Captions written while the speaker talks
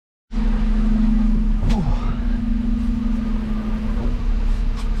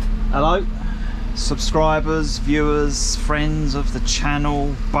Hello, subscribers, viewers, friends of the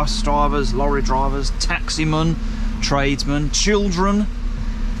channel, bus drivers, lorry drivers, taximen, tradesmen, children,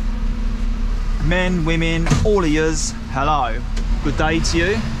 men, women, all of yous, hello. Good day to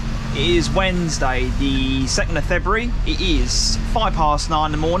you. It is Wednesday, the 2nd of February. It is 9:05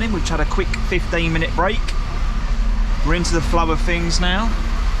 in the morning. We've had a quick 15-minute break. We're into the flow of things now.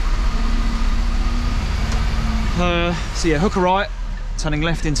 So yeah, hook a right, turning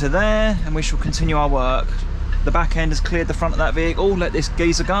left into there, and we shall continue our work. The back end has cleared the front of that vehicle. Let this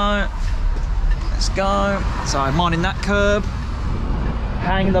geezer go. Let's go. So minding that curb,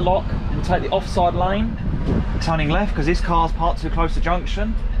 hanging the lock, we'll take the offside lane, turning left because this car's parked too close to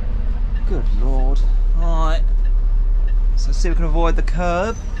junction. Good lord. Alright. So let's see if we can avoid the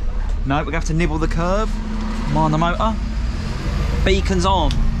curb. No, we're going to have to nibble the curb. Mind the motor. Beacons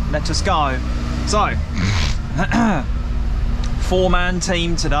on. Let us go. So, four-man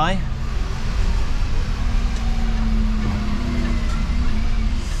team today.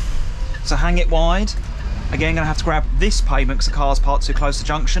 So hang it wide. Again, going to have to grab this pavement because the car's parked too close to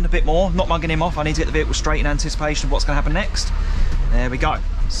junction. A bit more. Not mugging him off. I need to get the vehicle straight in anticipation of what's going to happen next. There we go.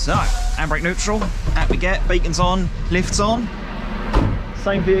 So, handbrake neutral. Out we get. Beacons on. Lifts on.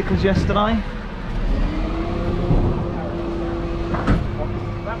 Same vehicle as yesterday.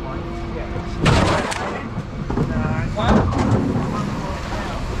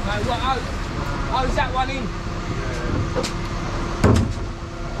 Oh, is that one in?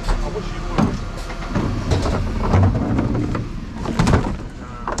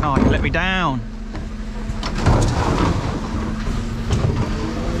 Oh, you let me down.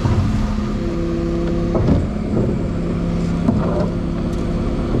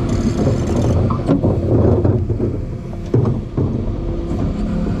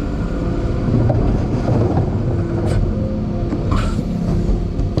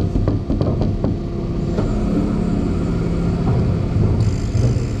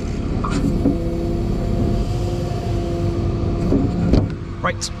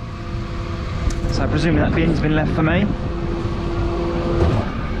 Right, so presuming that bin's been left for me.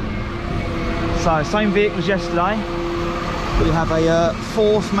 So same vehicle as yesterday. We have a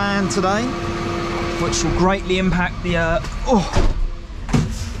fourth man today, which will greatly impact the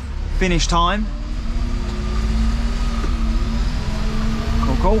finish time.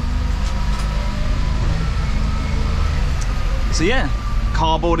 Cool. So yeah,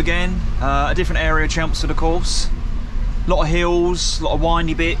 cardboard again, a different area of Chelmsford of course. A lot of hills, a lot of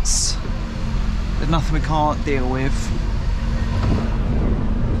windy bits. There's nothing we can't deal with.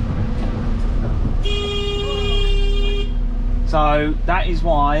 So that is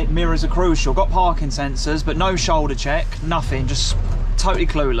why mirrors are crucial. Got parking sensors, but no shoulder check, nothing, just totally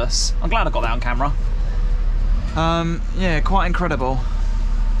clueless. I'm glad I got that on camera. Yeah, quite incredible.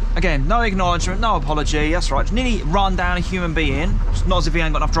 Again, no acknowledgement, no apology, that's right. Just nearly run down a human being. It's not as if he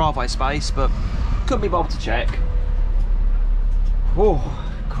ain't got enough driveway space, but couldn't be bothered to check. Oh,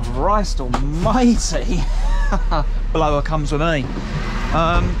 Christ almighty. Blower comes with me.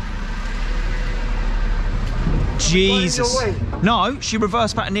 Jesus. No, she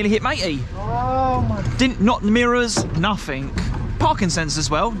reversed back and nearly hit matey. Oh my. Didn't, not the mirrors, nothing. Parking sensors as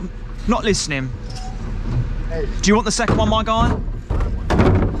well, not listening. Hey. Do you want the second one, my guy?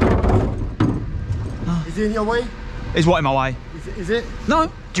 Is it in your way? Is what in my way? Is it?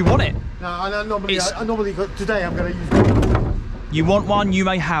 No, do you want it? No, I normally today I'm going to use it. You want one, you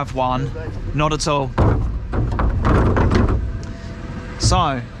may have one. Not at all.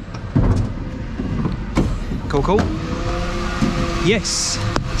 So. Cool. Yes.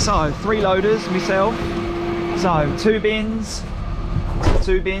 So, 3 loaders, myself. So, 2 bins.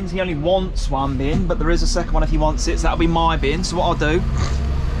 2 bins. He only wants 1 bin, but there is a second one if he wants it. So that'll be my bin. So what I'll do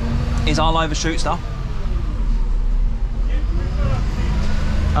is I'll overshoot stuff.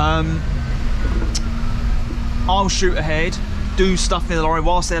 I'll shoot ahead. Do stuff in the lorry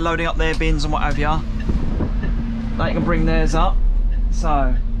whilst they're loading up their bins and what have you. They can bring theirs up. So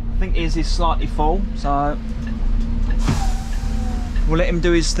I think his is slightly full, so we'll let him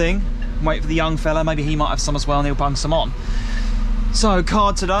do his thing. Wait for the young fella, maybe he might have some as well and he'll bung some on. So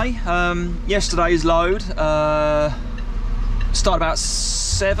card today, yesterday's load started about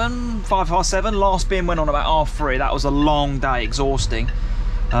 5:30. Last bin went on about 3:30. That was a long day, exhausting.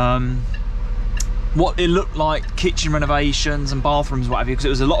 What it looked like kitchen renovations and bathrooms, what have you, because it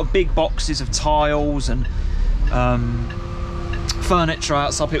was a lot of big boxes of tiles and furniture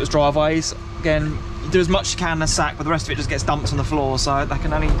outside people's driveways. Again, you do as much as you can in a sack, but the rest of it just gets dumped on the floor, so they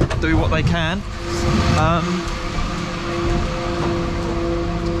can only do what they can.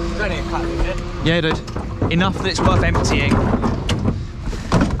 It's only a cut, isn't it? Yeah, dude. Enough that it's worth emptying.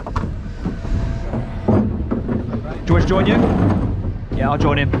 you want to join you? Yeah, I'll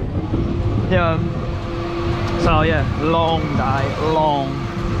join him. Yeah. So yeah, long day, long.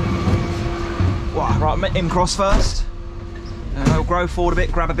 Wow, right, met him cross first. We'll grow forward a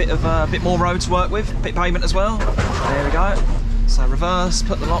bit, grab a bit of more road to work with, a bit of pavement as well. There we go. So reverse,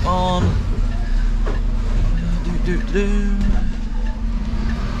 put the lock on.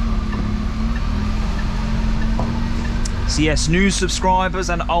 So yes, new subscribers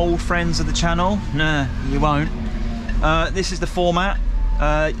and old friends of the channel. Nah, you won't. This is the format.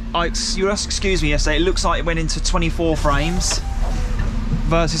 You excuse me yesterday, it looks like it went into 24 frames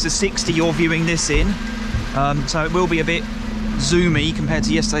versus the 60 you're viewing this in. So it will be a bit zoomy compared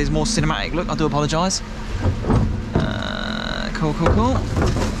to yesterday's more cinematic look. I do apologise. Cool.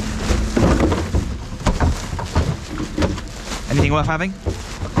 Anything worth having?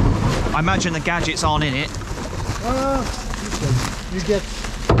 I imagine the gadgets aren't in it. You get,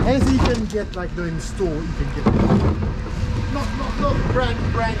 as you can get like in the store, you can get not brand.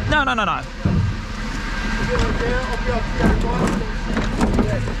 No.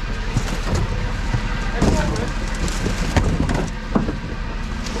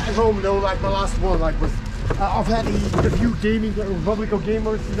 At home though, like my last one, like was I've had a few gaming Republic of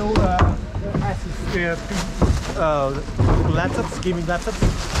gamers, you know, Essex laptops, gaming laptops.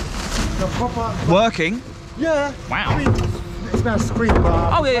 The proper Working? Yeah. Wow. I mean, it's not a screen,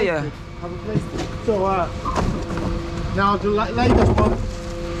 but oh yeah. I replaced it. So now the latest one,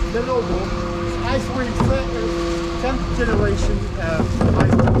 the logo, ice cream 10th generation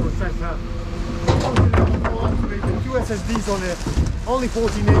processor. Two SSDs on it, only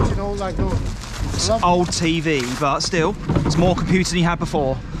 14-inch, you know, like those. It's old TV, but still, it's more computer than you had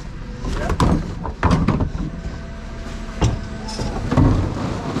before.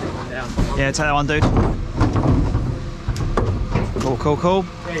 Yeah, take that one, dude. Cool.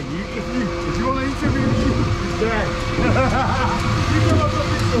 Hey, if you want to interview me, it's there.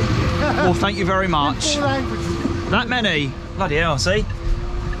 Well, thank you very much. That many? Bloody hell, see?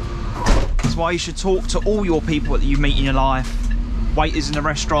 That's why you should talk to all your people that you meet in your life. Waiters in the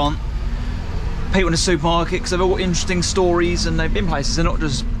restaurant, people in the supermarket, because they've all interesting stories and they've been places. They're not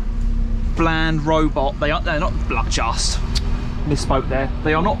just bland robot. They're not just. Misspoke there.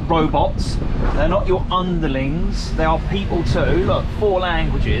 They are not robots. They're not your underlings. They are people too. Look, 4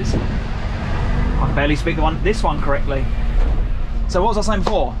 languages. I can barely speak this one correctly. So what was I saying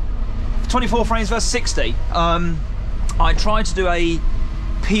before? 24 frames versus 60. I tried to do a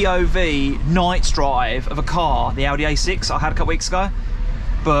POV night drive of a car, the Audi A6 I had a couple weeks ago.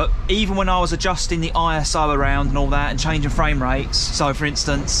 But even when I was adjusting the ISO around and all that and changing frame rates, so for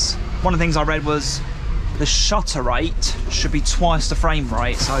instance, one of the things I read was the shutter rate should be twice the frame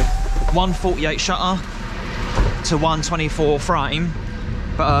rate, so 148 shutter to 124 frame,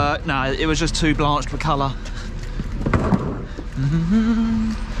 but no, it was just too blanched for colour.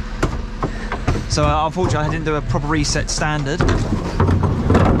 So unfortunately I didn't do a proper reset standard,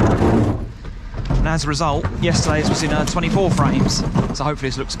 and as a result yesterday's was in 24 frames, so hopefully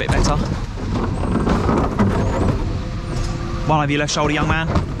this looks a bit better. One over your left shoulder, young man.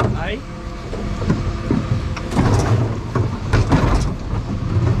 Hey.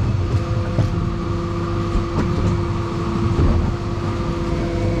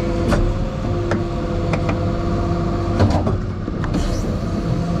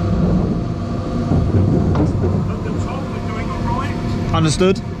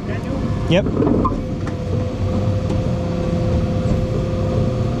 Understood? Yep.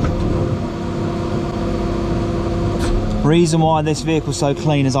 Reason why this vehicle's so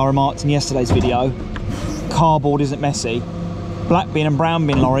clean, as I remarked in yesterday's video, cardboard isn't messy. Black bin and brown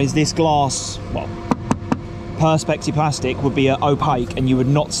bin lorries, this glass, well, Perspex plastic would be opaque and you would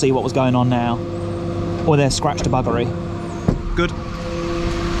not see what was going on now. Or they're scratched to buggery. Good.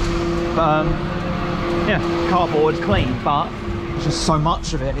 But yeah, cardboard's clean, but there's just so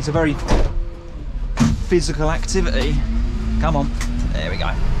much of it. It's a very physical activity. Come on, there we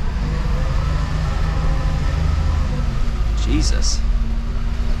go. Jesus.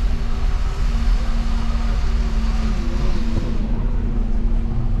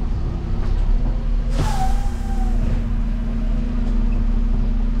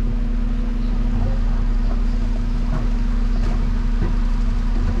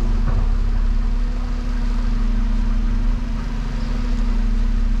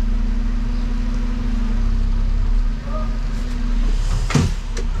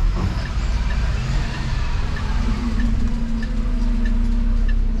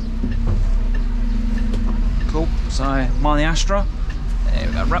 So, mind the Astra. There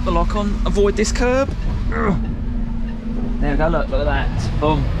we go, wrap the lock on, avoid this curb. There we go, look at that.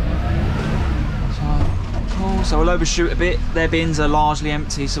 Boom. So, Cool, so we'll overshoot a bit. Their bins are largely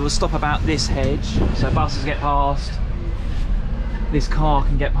empty, so we'll stop about this hedge. So buses get past. This car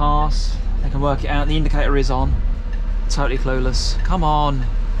can get past. They can work it out. The indicator is on. Totally clueless. Come on.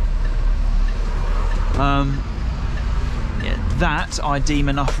 Yeah, that I deem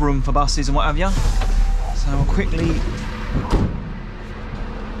enough room for buses and what have you. So we'll quickly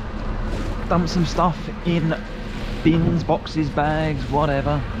dump some stuff in bins, boxes, bags,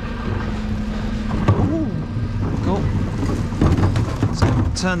 whatever. Ooh, cool. So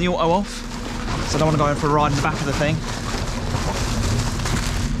turn the auto off. So I don't want to go in for a ride in the back of the thing.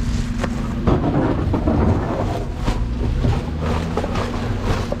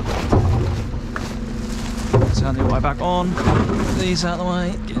 Turn the auto back on. Get these out of the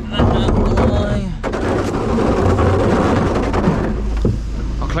way. Get that out of the way.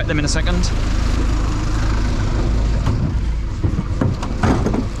 I'll collect them in a second.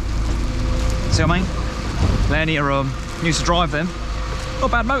 See what I mean? Plenty of room. Used to drive them. Not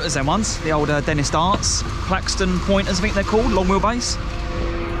bad motors then ones. The old Dennis Darts, Claxton Pointers I think they're called, long wheelbase.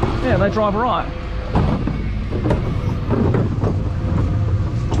 Yeah, they drive alright.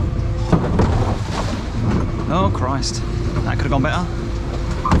 Oh Christ, that could have gone better.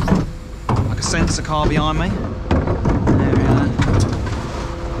 I can sense a car behind me. There we are.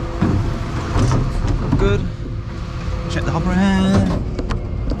 Good. Check the hopper ahead.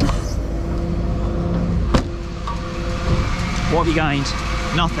 What have you gained?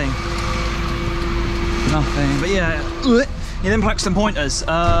 Nothing. Nothing. But yeah, them Claxton Pointers.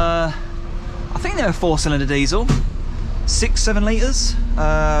 I think they're a 4-cylinder diesel, 6-7 litres.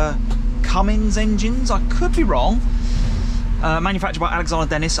 Cummins engines, I could be wrong. Manufactured by Alexander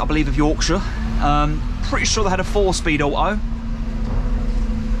Dennis, I believe, of Yorkshire. Pretty sure they had a 4-speed auto.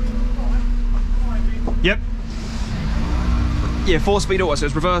 Yep. Yeah, 4-speed auto, so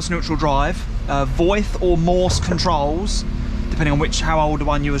it's reverse neutral drive. Voith or Morse controls, depending on how old the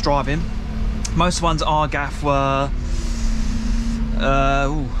one you was driving. Most ones our gaff were...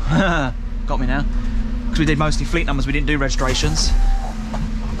 got me now. Because we did mostly fleet numbers, we didn't do registrations.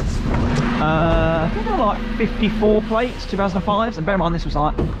 I think they were like 54 plates, 2005s, and bear in mind this was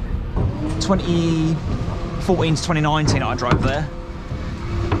like 2014 to 2019 I drove there.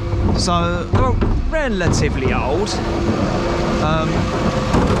 So they were relatively old.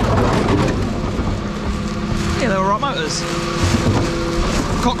 Yeah, they were right motors.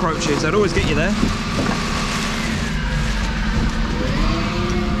 Cockroaches, they'd always get you there.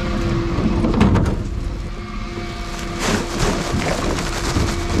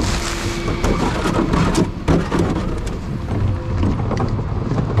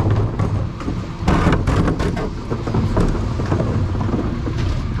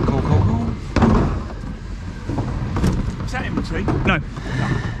 No,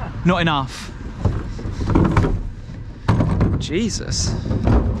 not enough. Jesus,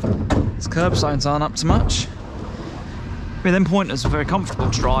 these curb stones aren't up to much. Yeah, them Pointers were very comfortable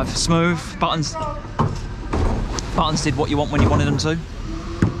to drive, smooth. Buttons did what you want when you wanted them to.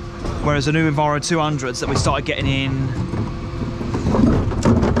 Whereas the new Enviro 200s that we started getting in,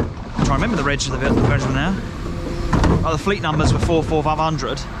 I'm trying to remember the reg of the version now. Oh, the fleet numbers were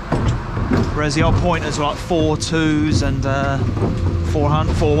 44500. Whereas the old Pointers were like 4.2s and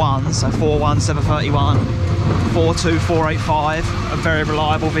 4.1s, so 4.1, 731, 4.2, 4.85, a very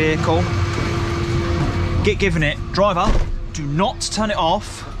reliable vehicle. Get given it. Driver, do not turn it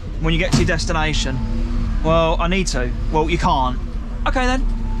off when you get to your destination. Well, I need to. Well, you can't. Okay then.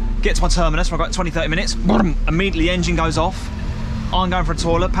 Get to my terminus for about 20-30 minutes. Boom, immediately the engine goes off. I'm going for a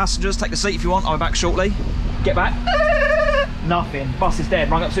toilet. Passengers, take the seat if you want. I'll be back shortly. Get back. Nothing. Bus is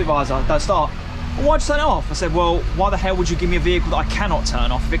dead. Rang up supervisor. Don't start. Well, why'd you turn it off? I said, well, why the hell would you give me a vehicle that I cannot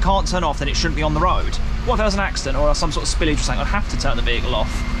turn off? If it can't turn off, then it shouldn't be on the road. What if there was an accident or some sort of spillage or something? I'd have to turn the vehicle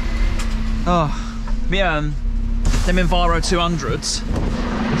off. Oh, yeah. Them Enviro 200s.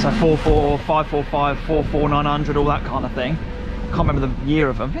 So 44, 545, 44, 900, all that kind of thing. Can't remember the year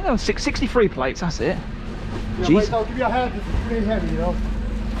of them. I think they were 63 plates. That's it. Yeah, Jeez. wait, I'll give you a hand. It's pretty heavy, you know.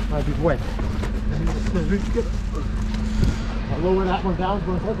 Might be wet. I'll lower that one down.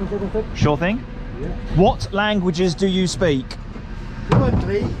 Go ahead. Sure thing. Yeah. What languages do you speak?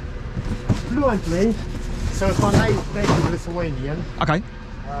 Fluently. So it's my native Lithuanian. Okay.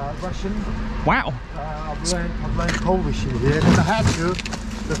 Russian. Wow. I've learned Polish in here because I had to.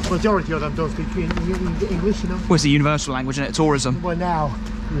 The majority of them don't speak English, you know. Well, it's a universal language, isn't it? Tourism. Well, now.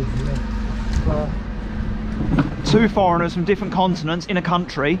 Two foreigners from different continents in a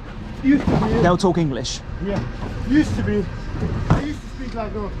country. Used to be. They'll talk English. Yeah. Used to be. I used to speak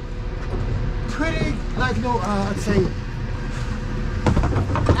like pretty, like I'd say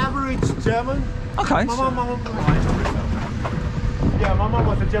average German. Okay. My mum, yeah, my mum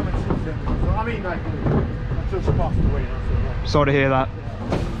was a German citizen. So, I mean, like, until she passed away. Sorry to hear that.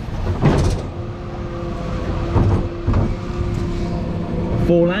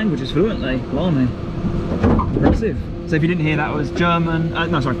 Four languages fluently, blimey. Impressive. So if you didn't hear that, it was German,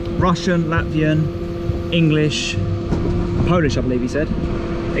 Russian, Latvian, English, Polish, I believe he said.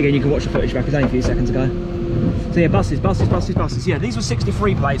 Again, you can watch the footage back, it's only a few seconds ago. So yeah, buses. Yeah, these were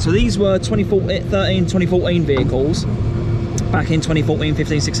 63 plates. So these were 2014 vehicles back in 2014,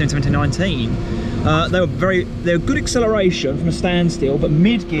 15, 16, 17, 19. They were good acceleration from a standstill, but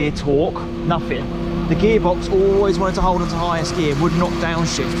mid-gear torque, nothing. The gearbox always wanted to hold onto highest gear, would not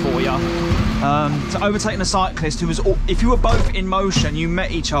downshift for you. So overtaking a cyclist who was, if you were both in motion, you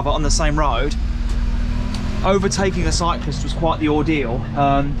met each other on the same road, overtaking a cyclist was quite the ordeal.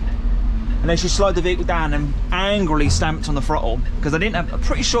 And then she slowed the vehicle down and angrily stamped on the throttle because I'm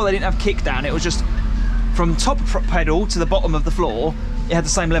pretty sure they didn't have kick down. It was just from top pedal to the bottom of the floor, it had the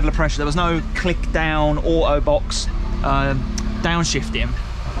same level of pressure. There was no click down, auto box, downshifting.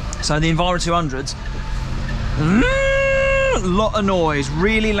 So the Enviro 200s, a lot of noise,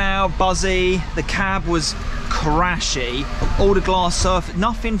 really loud, buzzy. The cab was crashy. All the glass surface,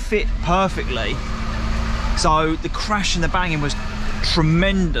 nothing fit perfectly. So the crash and the banging was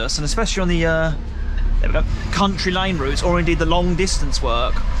tremendous, and especially on the there we go, country lane routes, or indeed the long distance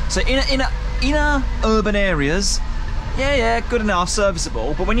work. So inner urban areas, yeah, good enough,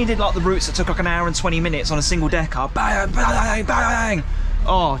 serviceable. But when you did like the routes that took like an hour and 20 minutes on a single decker, bang, bang, bang,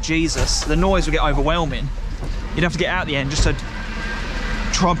 oh Jesus, the noise would get overwhelming. You'd have to get out the end just to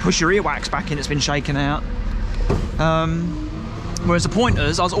try and push your earwax back in. It's been shaken out. Whereas the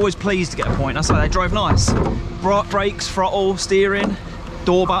pointers, I was always pleased to get a pointer, so they drove nice. Bright brakes, throttle, steering,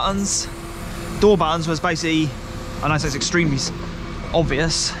 door buttons. Door buttons was basically, I know it's extremely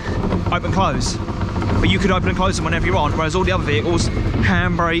obvious, open close. But you could open and close them whenever you want, whereas all the other vehicles,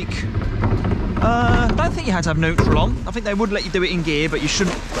 handbrake. Don't think you had to have neutral on. I think they would let you do it in gear, but you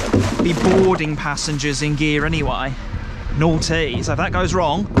shouldn't be boarding passengers in gear anyway. Naughty. So if that goes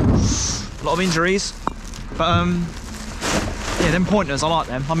wrong, a lot of injuries. But yeah, them pointers, I like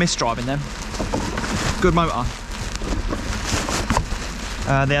them. I miss driving them. Good motor.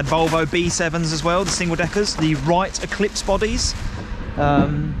 They had Volvo B7s as well, the single deckers, the Wright Eclipse bodies.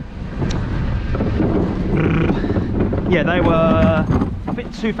 Yeah, they were, I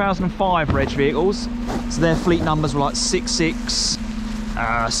think, 2005 reg vehicles. So their fleet numbers were like 66,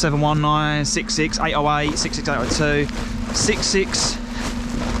 719, 66, 808, 66802, 66.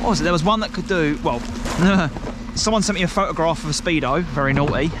 What was it? There was one that could do, well, someone sent me a photograph of a Speedo, very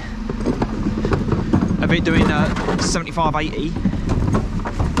naughty, of it doing 75, 80.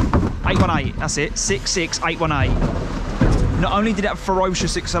 818, that's it, 66818. Not only did it have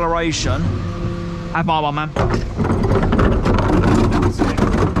ferocious acceleration, have my one, man.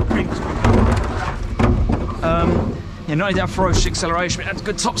 Yeah, not only did it have ferocious acceleration, but it had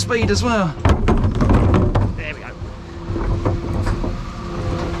good top speed as well. There we go.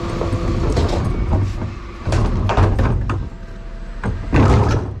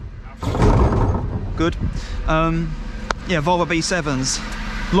 Good. Yeah, Volvo B7s.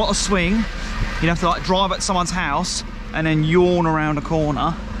 A lot of swing. You'd have to like drive at someone's house and then yawn around a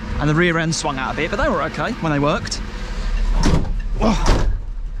corner, and the rear end swung out a bit, but they were okay when they worked. Oh.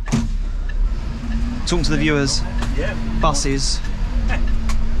 Talking to the viewers. Buses.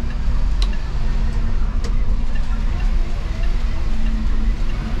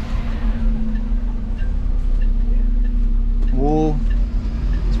 Whoa.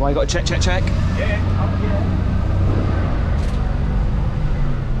 That's why you got to check. Yeah.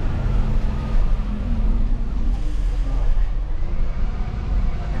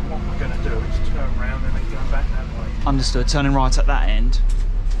 Understood. Turning right at that end.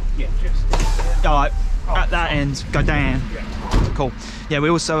 Yeah, just. Alright, at that end, go down. Yeah. Cool. Yeah, we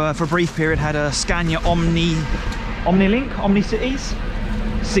also, for a brief period, had a Scania OmniLink, Omni Cities.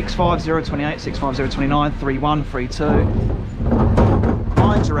 65028, 65029, 3132.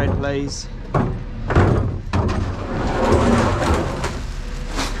 Behind your red, please.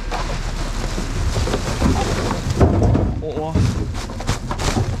 Or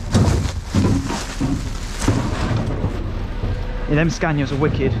yeah, them Scanias are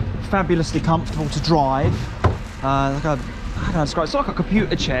wicked. Fabulously comfortable to drive. Like a, I don't know, it's like a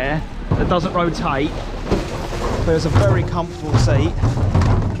computer chair that doesn't rotate, but it's a very comfortable seat.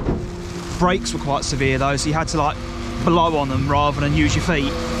 Brakes were quite severe though, so you had to like blow on them rather than use your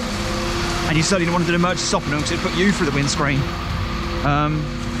feet. And you certainly didn't want to do an emergency stop on them because it'd put you through the windscreen.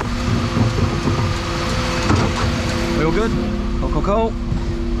 We all good? Cool.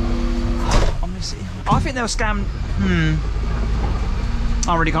 I think they were scammed.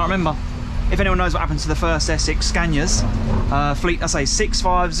 I really can't remember. If anyone knows what happened to the first Essex Scanias, fleet, I say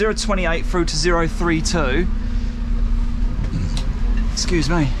 65 028 through to 032. Excuse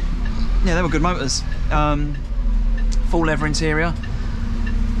me. Yeah, they were good motors. Full leather interior.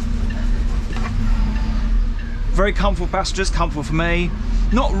 Very comfortable passengers, comfortable for me.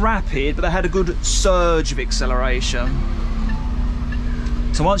 Not rapid, but they had a good surge of acceleration.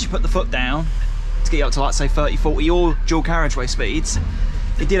 So once you put the foot down, to get you up to like say 30, 40 or dual carriageway speeds,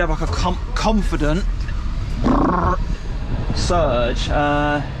 it did have like a confident surge.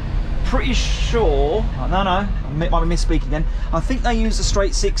 Pretty sure, no, I might be misspeaking then. I think they used the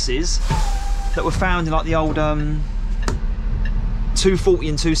straight sixes that were found in like the old 240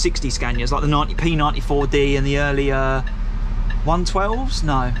 and 260 Scanias, like the P94D and the early 112s.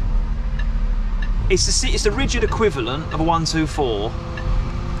 No, it's the rigid equivalent of a 124.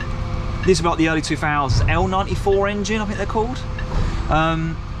 This is about the early 2000s, L94 engine, I think they're called.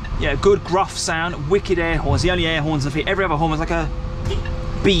 Yeah, good gruff sound, wicked air horns. The only air horns I think every other horn was like a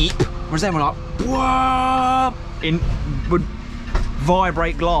beep, whereas then were like whoa, would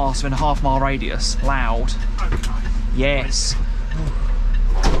vibrate glass within a half-mile radius, loud. Yes.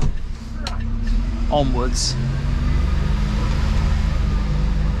 Onwards.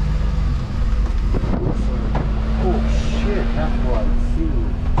 Oh shit, that's what I see.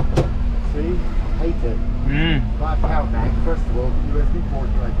 See? Hate it. Black out back, first of all, the USB port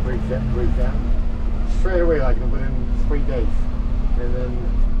like breaks down. Straight away, like within 3 days. And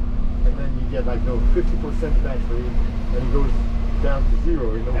then you get like 50% battery, and it goes down to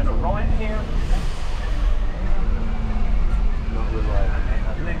 0. You know, And right here. not reliable.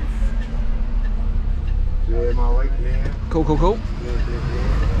 Yeah, my right there. Cool. Yeah.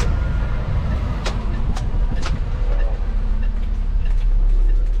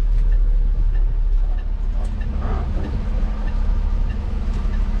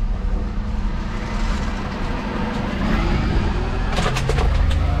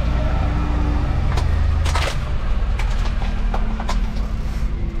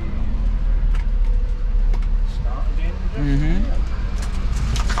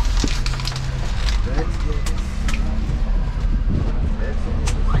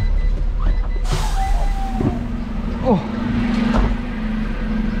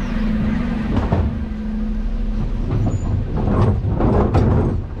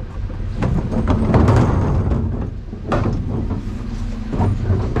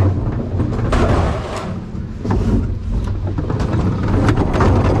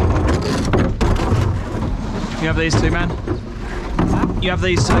 You have these two, man. You have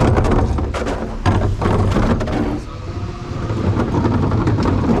these two.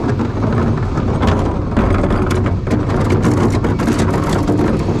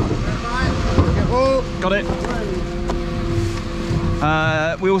 Got it.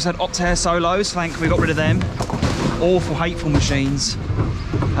 We also had Optare Solos, we got rid of them. Awful, hateful machines.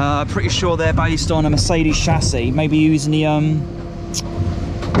 Pretty sure they're based on a Mercedes chassis, maybe using the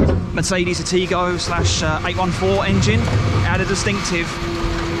Mercedes Atigo / 814 engine. It had a distinctive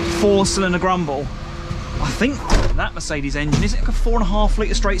 4-cylinder grumble. I think that Mercedes engine, is it like a 4.5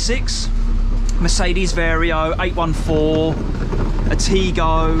 litre straight 6? Mercedes Vario, 814,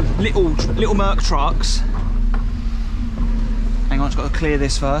 Atigo, little Merc trucks. Hang on, I've got to clear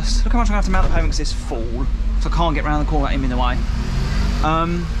this first. Look how much I have to mount the pavement because it's full, so I can't get around the corner without him in the way.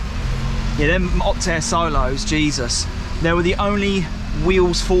 Yeah, them Optare Solos, Jesus. They were the only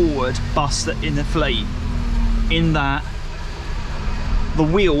wheels forward bus in the fleet, in that the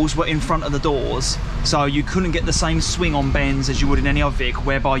wheels were in front of the doors, so you couldn't get the same swing on bends as you would in any other vehicle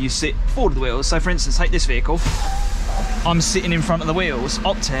whereby you sit forward of the wheels. So for instance, take this vehicle, I'm sitting in front of the wheels.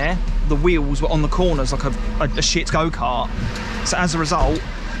 Optare, the wheels were on the corners like a shit go-kart. So as a result,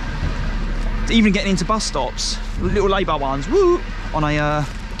 even getting into bus stops, little labour ones, woo, on a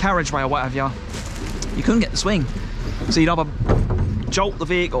carriageway or whatever, you couldn't get the swing. So you'd either jolt the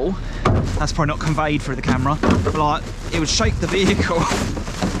vehicle, that's probably not conveyed through the camera, but like it would shake the vehicle,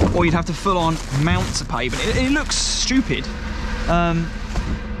 or you'd have to full on mount to pavement. It looks stupid.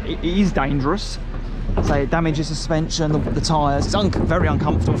 It is dangerous. So it damages the suspension, the tyres. It's very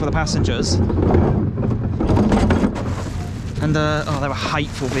uncomfortable for the passengers. And oh, they were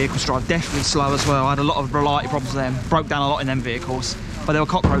hateful vehicles to drive, definitely slow as well. I had a lot of reliability problems with them, broke down a lot in them vehicles, but they were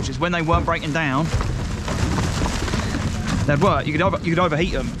cockroaches. When they weren't breaking down, they'd work. You could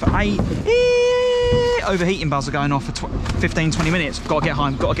overheat them. For overheating buzzer going off for 15-20 minutes. Gotta get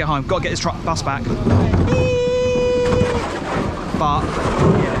home, gotta get this bus back. But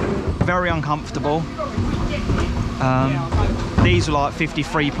yeah, very uncomfortable. These were like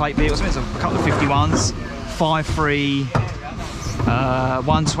 53 plate vehicles. I think there's a couple of 51s, 5.3,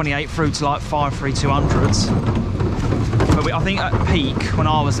 128 through to like 5.3 200s. But I think at peak when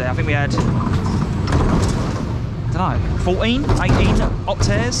I was there, I think we had, I don't know, 14, 18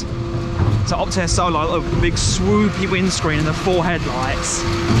 Optares. So Optare Solo, a big swoopy windscreen and the 4 headlights.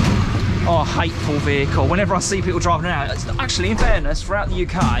 Oh, hateful vehicle. Whenever I see people driving it out, actually, in fairness, throughout the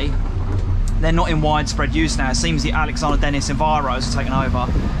UK, they're not in widespread use now. It seems the Alexander Dennis Enviros have taken over.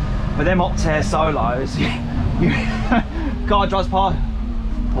 But them Optare Solos, guy drives past,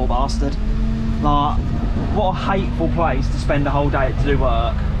 poor bastard. Like, what a hateful place to spend a whole day to do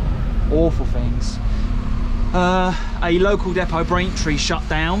work. Awful things. A local depot, Braintree, shut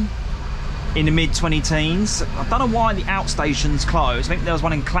down in the mid-2010s. I don't know why the outstations closed. I think there was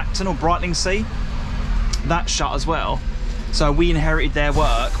one in Clacton or Brightlingsea. That shut as well. So we inherited their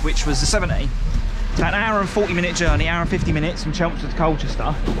work, which was the 70. About an hour and 40-minute journey, hour and 50 minutes from Chelmsford to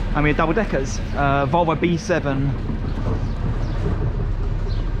Colchester. And we had double-deckers, Volvo B7.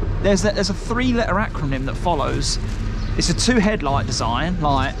 There's a 3-letter acronym that follows. It's a 2-headlight design,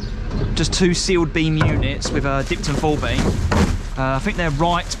 like just 2 sealed beam units with a Dipton full beam. I think they're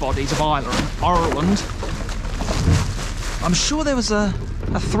Wright bodies of Ireland. I'm sure there was a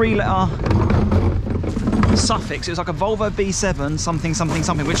 3-letter suffix. It was like a Volvo B7 something something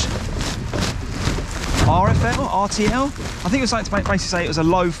something, which RFL or RTL? I think it was like to basically say it was a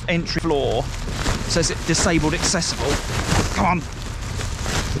low entry floor, so it's disabled accessible. Come on.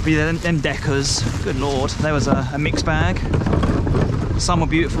 But yeah, them deckers, good lord, there was a mixed bag. Some were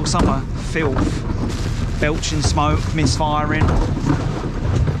beautiful, some were filth. Belching smoke, misfiring,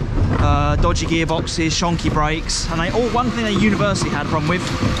 dodgy gearboxes, shonky brakes, and one thing they universally had a problem with: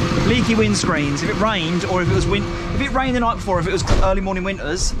 leaky windscreens. If it rained, or if it rained the night before, if it was early morning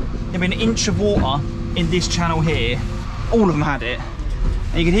winters, there'd be an inch of water in this channel here. All of them had it,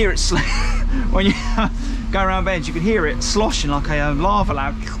 and you could hear it when you go around bends. You could hear it sloshing like a lava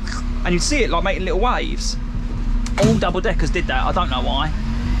lamp, and you'd see it like making little waves. All double deckers did that. I don't know why.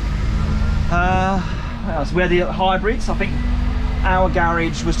 What else? We had the hybrids. I think our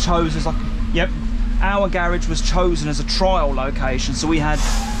garage was chosen as our garage was chosen as a trial location. So we had,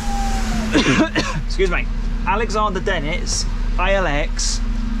 excuse me, Alexander Dennis ALX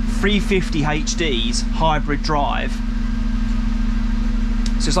 350 HDs hybrid drive.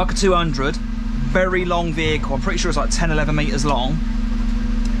 So it's like a 200, very long vehicle. I'm pretty sure it's like 10-11 meters long.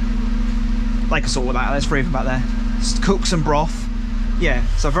 They can sort all that. There's 3 of them back there. Cooks and broth. Yeah,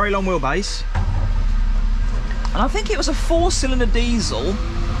 so very long wheelbase. And I think it was a 4-cylinder diesel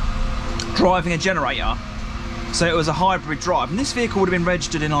driving a generator. So it was a hybrid drive. And this vehicle would have been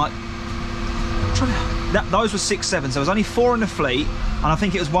registered in like, those were 6.7, so there was only 4 in the fleet. And I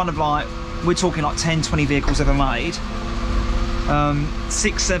think it was one of like, we're talking like 10, 20 vehicles ever made.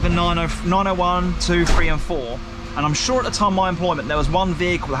 6, 7, 901, 2, 3 and 4. And I'm sure at the time of my employment, there was one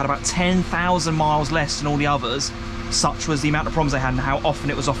vehicle that had about 10,000 miles less than all the others. Such was the amount of problems they had and how often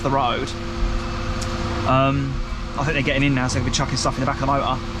it was off the road. I think they're getting in now, so they'll be chucking stuff in the back of the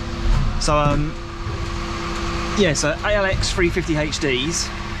motor. So, yeah, so ALX 350 HDs,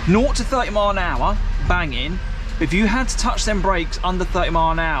 0 to 30 mile an hour, banging. But if you had to touch them brakes under 30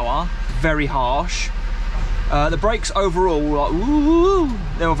 mile an hour, very harsh. The brakes overall were like, ooh,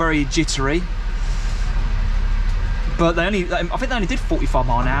 they were very jittery. But I think they only did 45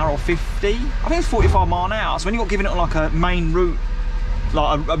 mile an hour or 50. I think it's 45 mile an hour. So when you got given it on like a main route,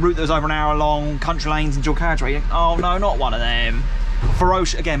 like a route that was over an hour long, country lanes and dual carriageway, you think, oh no, not one of them.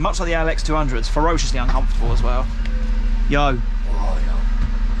 Ferocious, again, much like the ALX 200s, ferociously uncomfortable as well. Yo. Oh,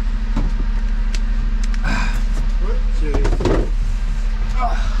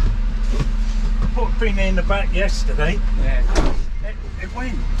 Put a thing in the back yesterday. Yeah. It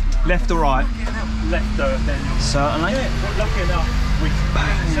went. Left or right? Left then. Certainly. Yeah, but lucky enough,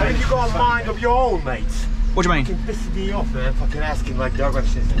 So have you got a mind of your own, mate? What do you mean? Fucking pissing me off, man. Fucking asking like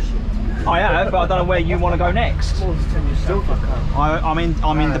directions and shit. I have, but I don't know where you want to go next. I'm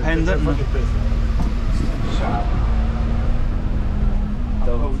independent.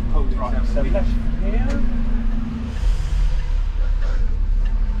 So we left here.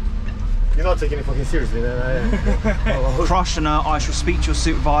 You're not taking it fucking seriously, then. Crush, and I shall speak to your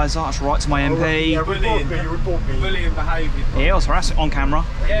supervisor. I shall write to my MP. Yeah, report me. Bullying behaviour. Yeah, I'll harass it on camera.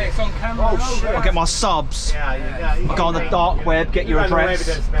 Yeah, it's on camera. Oh shit. I'll get my subs. Yeah. Go on the dark web, get your got no address.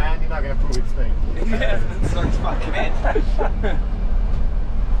 evidence, man. You're not going to prove it's me. Yeah, so it's fucking in.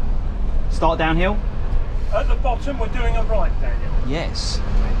 Start downhill? At the bottom, we're doing a right, Daniel. Yes.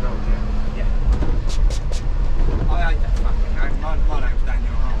 Yeah. I hate that fucking name. My name's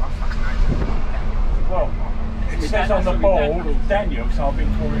Daniel. Oh, I fucking hate that. Well, It's says on the board Daniel, so I've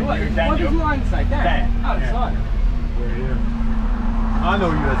been calling you Daniel. What does mine say? Dan? Oh, it's fine. I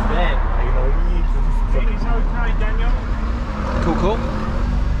know you as Dan. You know, It's okay, Daniel. Cool, cool.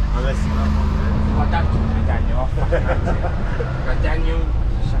 unless you have one. My dad called me Daniel. I fucking hate it. Go, Daniel,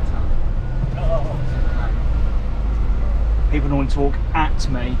 shut up. People normally talk at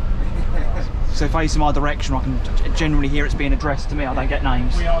me. So facing my direction, I can generally hear it's being addressed to me. I don't get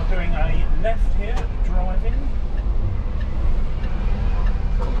names. We are doing a left here, driving.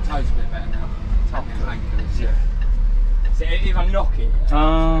 Got my toes a bit better now. Tapping ankles. Yeah. So if I knock it.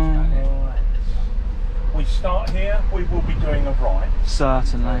 Right. We start here, we will be doing a right.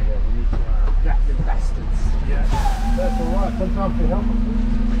 Certainly. Blackburn bastards. Yeah. That's alright, sometimes they help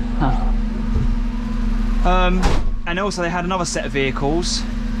us. And also they had another set of vehicles.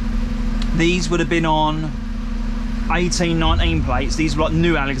 These would have been on 18, 19 plates. These were like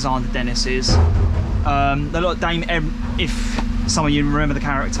new Alexander Dennis's. They're like Dame if some of you remember the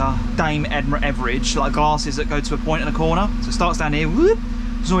character, Dame Edna Everidge, like glasses that go to a point in a corner. So it starts down here, whoop,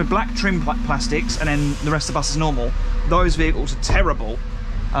 it's all with black trim plastics, and then the rest of the bus is normal. Those vehicles are terrible.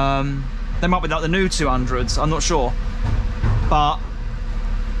 They might be like the new 200s, I'm not sure. But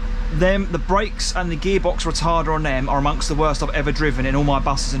the brakes and the gearbox retarder on them are amongst the worst I've ever driven in all my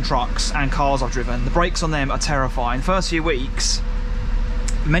buses and trucks and cars I've driven. The brakes on them are terrifying. First few weeks,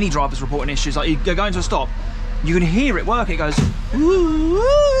 many drivers reporting issues. Like you're going to a stop, you can hear it working. It goes, woo,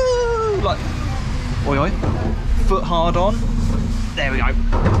 woo, like, oi oi, foot hard on. There we go.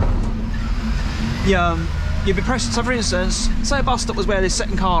 Yeah, you'd be pressed. So for instance, say a bus stop was where this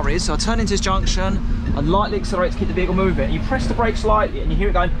second car is. So I turn into this junction and lightly accelerate to keep the vehicle moving. And you press the brakes lightly and you hear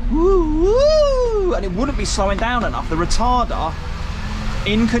it going, woo, woo, and it wouldn't be slowing down enough. The retarder,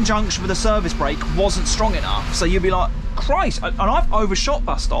 in conjunction with the service brake, wasn't strong enough. So you'd be like, Christ, and I've overshot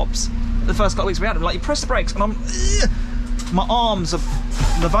bus stops the first couple of weeks we had them. Like you press the brakes and my arms are,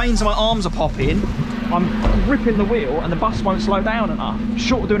 the veins of my arms are popping. I'm gripping the wheel and the bus won't slow down enough.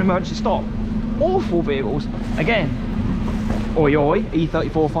 Short of doing an emergency stop. Awful vehicles. Again, oi oi,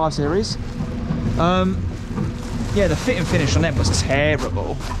 E34 5 Series. Yeah, the fit and finish on them was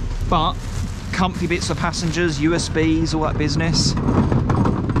terrible. But comfy bits for passengers, USBs, all that business.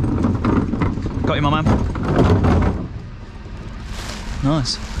 Got you, my man.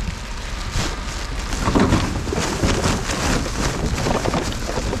 Nice.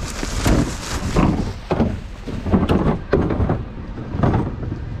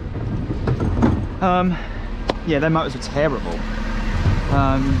 Yeah, their motors were terrible.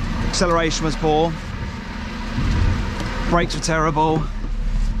 Acceleration was poor. Brakes were terrible.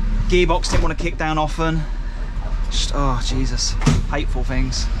 Gearbox didn't want to kick down often. Just, oh Jesus, hateful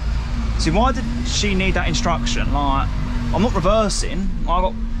things. See, why did she need that instruction? Like, I'm not reversing. I've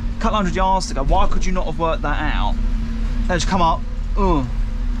got a couple hundred yards to go. Why could you not have worked that out? They just come up. I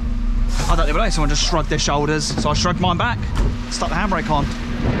don't know, but someone just shrugged their shoulders, so I shrugged mine back. Stuck the handbrake on.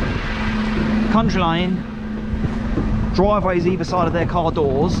 Country lane, driveways either side of their car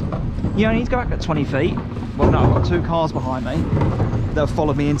doors. You only need to go back at 20 feet. Well, no, I've got two cars behind me that have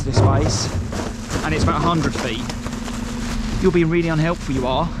followed me into this space, and it's about 100 feet. You're being really unhelpful, you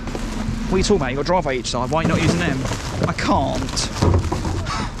are. What are you talking about? You've got a driveway each side. Why are you not using them? I can't.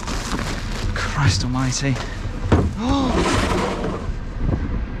 Christ almighty.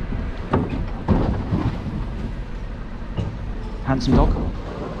 Handsome dog.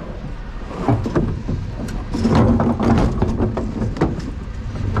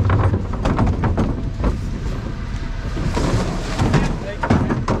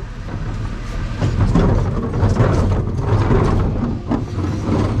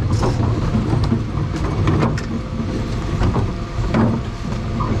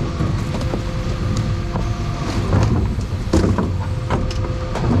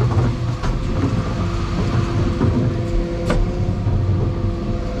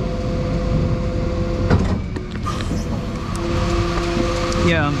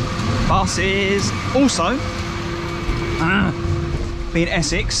 Buses. Also, being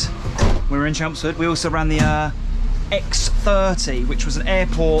Essex, we were in Chelmsford, we also ran the X30, which was an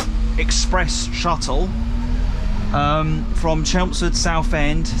airport express shuttle from Chelmsford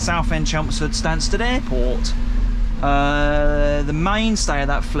Southend Chelmsford Stansted Airport. The mainstay of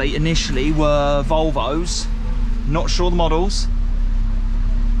that fleet initially were Volvos, not sure the models.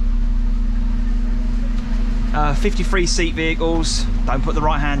 53 seat vehicles. Don't put the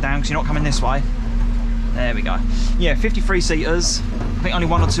right hand down because you're not coming this way. There we go. Yeah, 53 seaters. I think only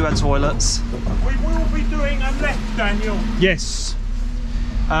one or two had toilets. We will be doing a left, Daniel. Yes.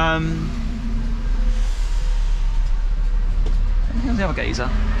 Here's the other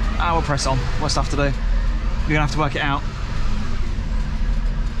geezer. We'll press on. What stuff to do? You're gonna have to work it out.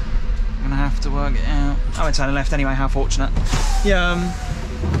 I'm gonna have to work it out. I went turning left anyway, how fortunate. Yeah,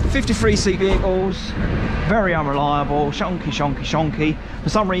 53 seat vehicles, very unreliable, shonky. For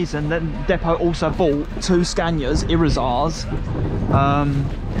some reason, the depot also bought 2 Scanias, Irizars,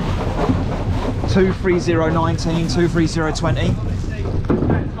 23019, 23020.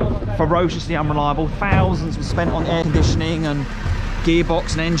 Ferociously unreliable. Thousands were spent on air conditioning and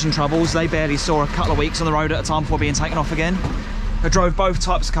gearbox and engine troubles. They barely saw a couple of weeks on the road at a time before being taken off again. I drove both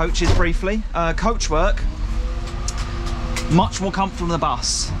types of coaches briefly. Coach work, much more comfortable than the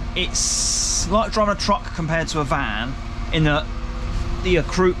bus. It's like driving a truck compared to a van in that the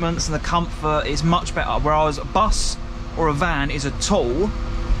accoutrements and the comfort is much better, whereas a bus or a van is a tool,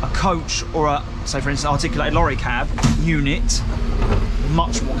 a coach or a, say for instance, articulated lorry cab unit,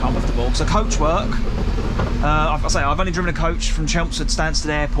 much more comfortable. So coach work, I've only driven a coach from Chelmsford Stansted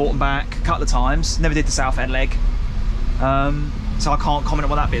Airport and back a couple of times, never did the Southend leg. So I can't comment on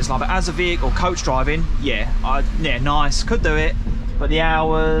what that bit is like, but as a vehicle, coach driving, yeah, nice, could do it, but the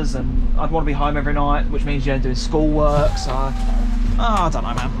hours, and I'd want to be home every night, which means you're doing school work, so, I don't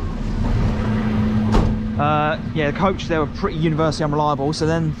know, man. Yeah, the coaches there were pretty universally unreliable, so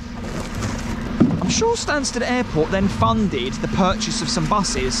then, I'm sure Stansted Airport then funded the purchase of some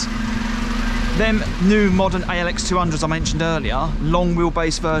buses. Them new modern ALX 200s I mentioned earlier, long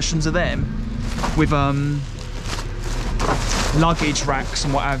wheelbase versions of them, with, luggage racks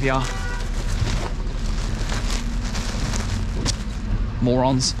and what have you.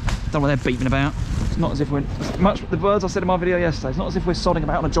 Morons. Don't know what they're beeping about. It's not as if we're... Much the words I said in my video yesterday, it's not as if we're sodding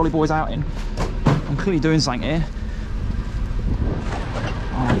about on a Jolly Boys outing. I'm clearly doing something here.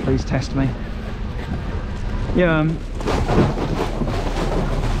 Oh, please test me. Yeah,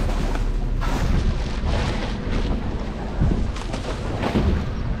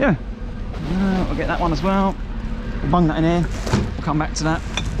 yeah. I'll get that one as well. Bung that in here, we'll come back to that.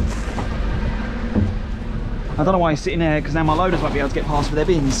 I don't know why he's sitting there, because now my loaders won't be able to get past with their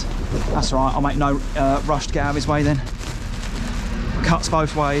bins. That's all right, I'll make no rush to get out of his way then. Cuts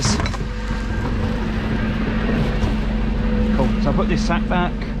both ways. Cool, so I put this sack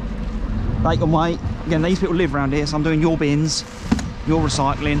back. They can wait. Again, these people live around here, so I'm doing your bins, your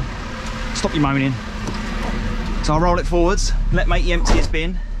recycling. Stop your moaning. So I'll roll it forwards, let matey empty his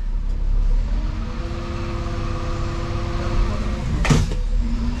bin.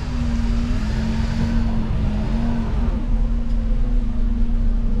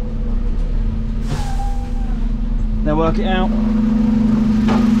 They'll work it out.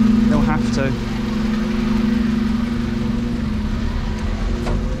 They'll have to.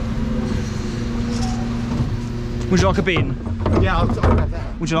 Would you like a bin? Yeah, I'll have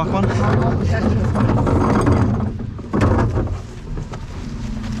that. Would you like one?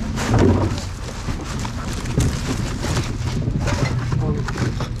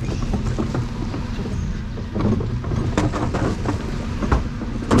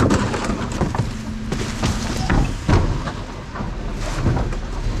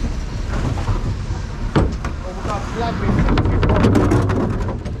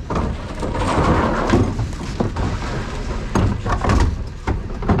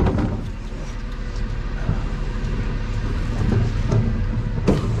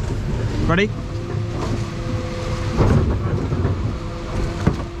 Ready?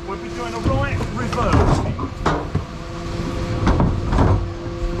 We'll be doing a right reverse.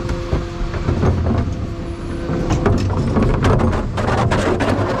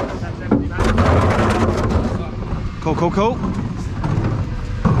 Cool, cool, cool.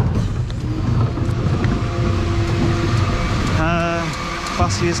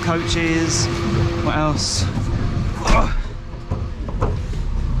 Buses, coaches, what else?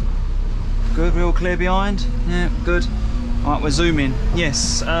 Good, we're all clear behind? Yeah, good. Alright, we're zooming.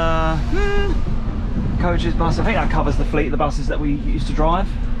 Yes, coaches, bus, I think that covers the fleet of the buses that we used to drive.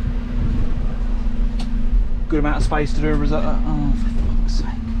 Good amount of space to do a result. Oh, for fuck's sake.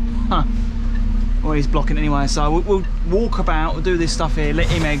 Huh. Well, he's blocking anyway, so we'll walk about, we'll do this stuff here, let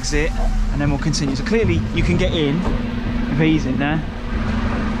him exit, and then we'll continue. So clearly you can get in if he's in there.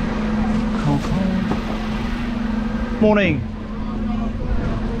 Cool, cool. Morning.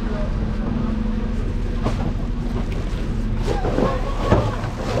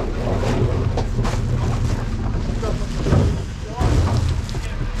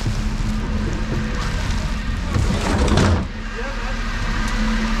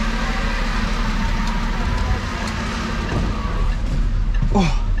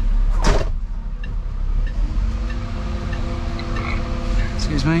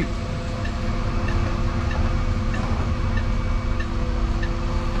 Excuse me.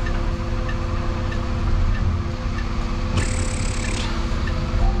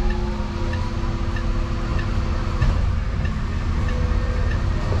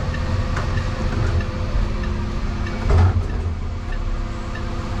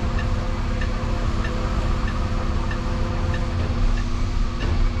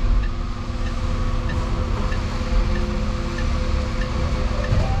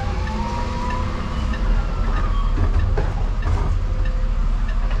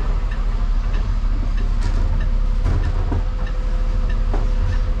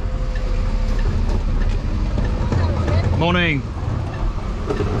 Morning.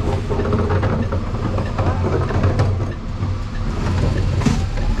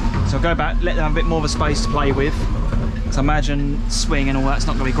 So I'll go back, let them have a bit more of a space to play with. So imagine swing and all that's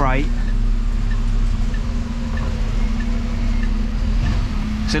not going to be great.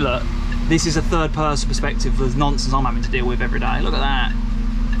 So look, this is a third person perspective of the nonsense I'm having to deal with every day. Look at that.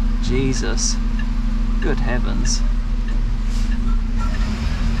 Jesus. Good heavens.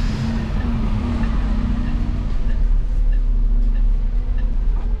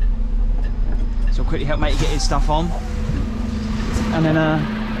 So I'll quickly help mate get his stuff on. And then,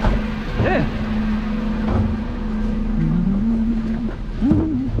 yeah.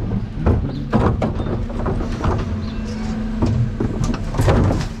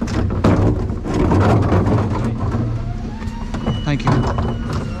 Thank you.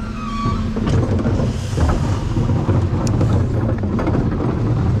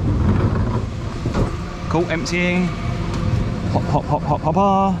 Cool, emptying. Hop, hop, hop, hop, hop,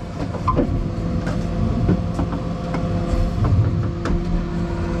 hop.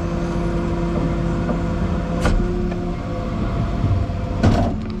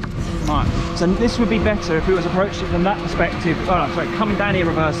 Right, so this would be better if we was approaching it from that perspective. Oh no, sorry, coming down here,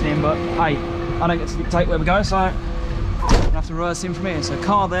 reversing in, but hey, I don't get to dictate where we go, so I have to reverse in from here. So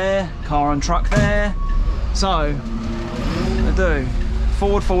car there, car and truck there. So, I do.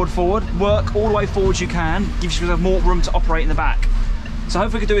 Forward, forward, forward. Work all the way forward you can. Gives you more room to operate in the back. So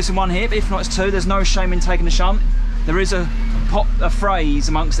hopefully we can do this in one hit, but if not it's two. There's no shame in taking the shunt. There is a phrase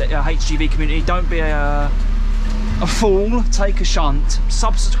amongst the HGV community, don't be a fool, take a shunt.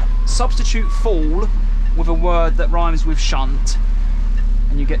 Substitute fool with a word that rhymes with shunt,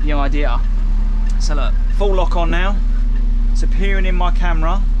 and you get the idea. So look, full lock on now. It's appearing in my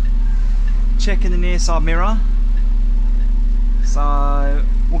camera. Checking the near side mirror. So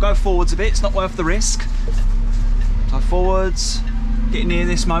we'll go forwards a bit, it's not worth the risk. So forwards, getting near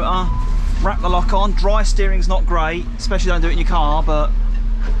this motor, wrap the lock on. Dry steering's not great, especially don't do it in your car, but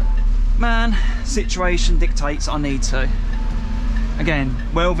man, situation dictates I need to. Again,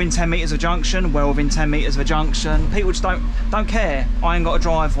 well within 10 metres of junction, well within 10 metres of a junction. People just don't care. I ain't got a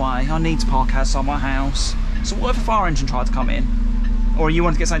driveway, I need to park outside my house. So what if a fire engine tried to come in? Or you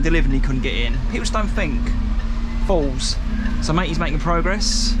wanted to get something delivered and you couldn't get in? People just don't think. Fools. So matey's making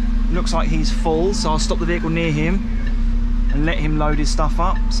progress. Looks like he's full, so I'll stop the vehicle near him and let him load his stuff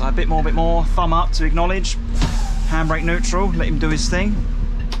up. So a bit more, thumb up to acknowledge. Handbrake neutral, let him do his thing.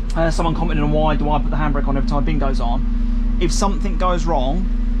 Someone commented on why do I put the handbrake on every time bin goes on. If something goes wrong,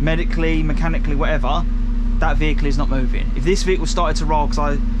 medically, mechanically, whatever, that vehicle is not moving. If this vehicle started to roll, because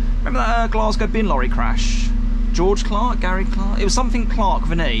I remember that Glasgow bin lorry crash? George Clark, Gary Clark? It was something Clark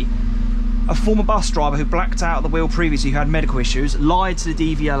with an E. A former bus driver who blacked out at the wheel previously, who had medical issues, lied to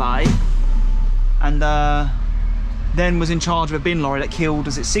the DVLA, and then was in charge of a bin lorry that killed,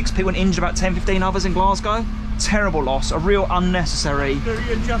 was it 6 people and injured about 10-15 others in Glasgow? Terrible loss, a real unnecessary...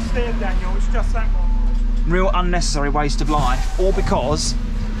 You're just there, Daniel, it's just that one. Real unnecessary waste of life, all because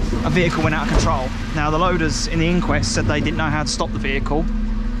a vehicle went out of control. Now the loaders in the inquest said they didn't know how to stop the vehicle.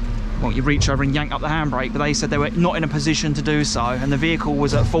 Well, you reach over and yank up the handbrake, but they said they were not in a position to do so, and the vehicle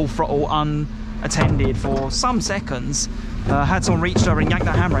was at full throttle, unattended for some seconds. Had someone reached over and yanked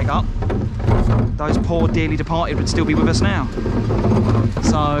that handbrake up, those poor dearly departed would still be with us now.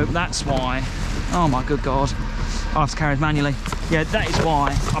 So that's why, oh my good God, I have to carry it manually. Yeah, that is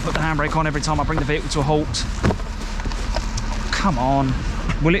why I put the handbrake on every time I bring the vehicle to a halt. Come on,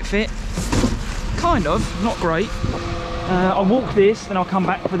 will it fit? Kind of, not great. I'll walk this, then I'll come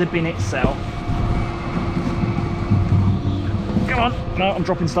back for the bin itself. Come on. No, I'm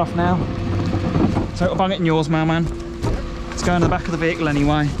dropping stuff now. Total bung it in yours, mailman. It's going to the back of the vehicle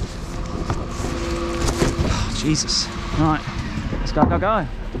anyway. Oh, Jesus. Right, let's go, go, go.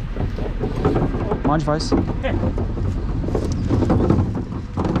 Mind your face. Yeah.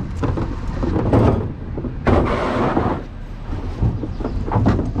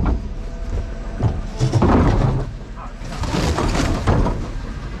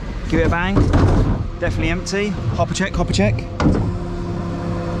 Give it a bang. Definitely empty. Hopper check, hopper check.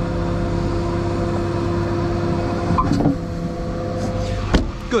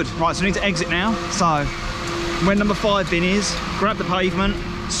 Good. Right, so we need to exit now. So, when number 5 bin is, grab the pavement,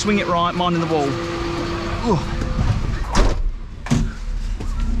 swing it right, minding the wall. Ooh.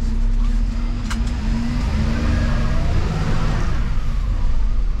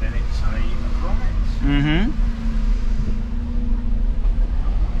 Then it's a right. Mm-hmm.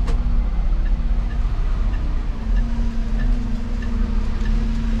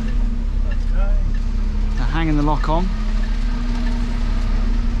 Hanging the lock on.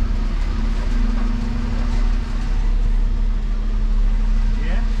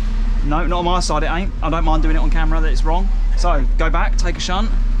 No, not on my side it ain't. I don't mind doing it on camera that it's wrong. So, go back, take a shunt.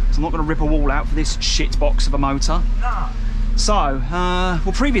 So I'm not going to rip a wall out for this shit box of a motor. Nah. So,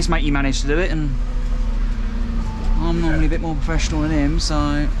 well, previous mate, he managed to do it, and I'm normally a bit more professional than him, so...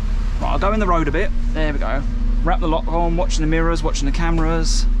 Right, I'll go in the road a bit. There we go. Wrap the lock on, watching the mirrors, watching the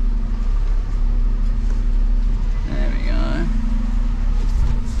cameras. There we go.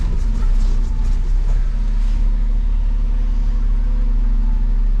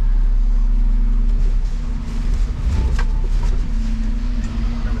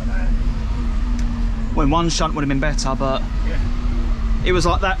 Well, one shunt would have been better, but it was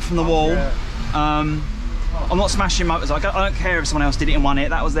like that from the wall. I'm not smashing motors. I don't care if someone else did it in one hit.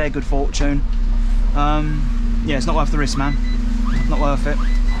 That was their good fortune. Yeah, it's not worth the risk, man. Not worth it.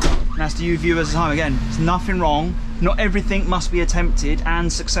 And that's to you viewers at home. Again, there's nothing wrong. Not everything must be attempted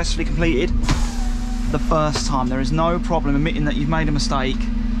and successfully completed the first time. There is no problem admitting that you've made a mistake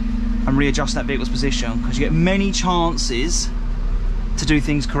and readjust that vehicle's position, because you get many chances to do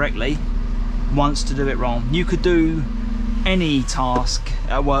things correctly once to do it wrong. You could do any task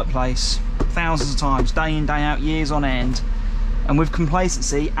at a workplace thousands of times, day in, day out, years on end, and with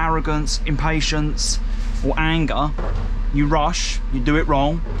complacency, arrogance, impatience or anger, you rush, you do it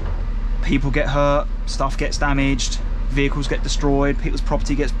wrong, people get hurt, stuff gets damaged, vehicles get destroyed, people's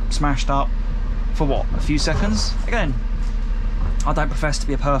property gets smashed up for what, a few seconds? Again, I don't profess to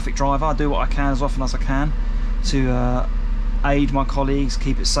be a perfect driver. I do what I can as often as I can to aid my colleagues,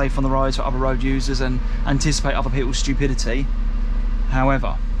 keep it safe on the roads for other road users and anticipate other people's stupidity.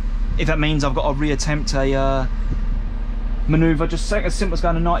 However, if that means I've got to re-attempt a manoeuvre just as simple as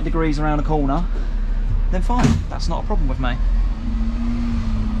going to 90 degrees around a corner, then fine, that's not a problem with me. I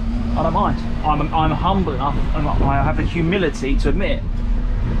don't mind. I'm humble enough and I have the humility to admit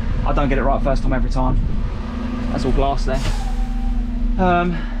I don't get it right first time every time. That's all glass there.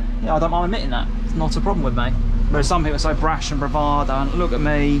 Yeah, I don't mind admitting that. It's not a problem with me. Whereas some people are so brash and bravado and look at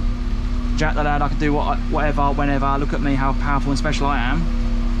me, Jack the lad, I can do whatever, whenever, look at me, how powerful and special I am.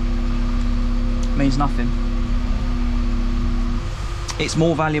 It means nothing. It's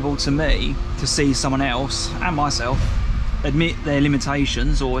more valuable to me to see someone else and myself admit their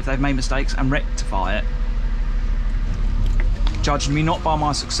limitations, or if they've made mistakes, and rectify it. Judge me not by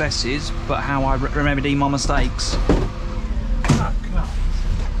my successes, but how I remedy my mistakes.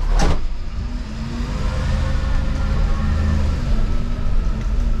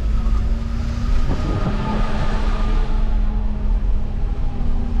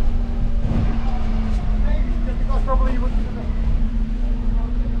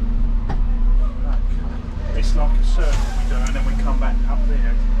 It's like a circle we do, and then we come back up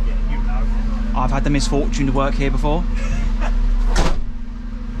there. Yeah, you know. I've had the misfortune to work here before.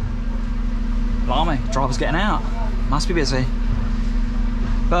 Blimey, driver's getting out. Must be busy.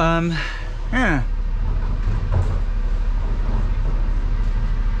 But yeah.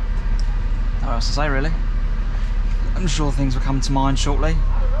 What else to say really? I'm sure things will come to mind shortly.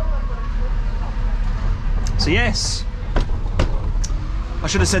 So yes, I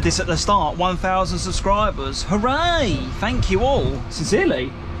should have said this at the start, 1,000 subscribers, hooray! Thank you all,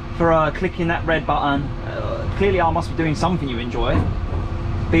 sincerely, for clicking that red button. Clearly I must be doing something you enjoy,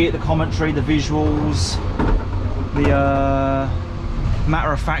 be it the commentary, the visuals, the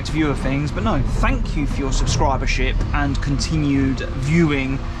matter-of-fact view of things, but no, thank you for your subscribership and continued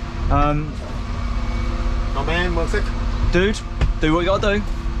viewing. My man, 1 sec. Dude, do what you gotta do.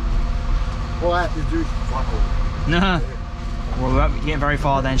 All I have to do is fuck all. Nah. Well, we won't get very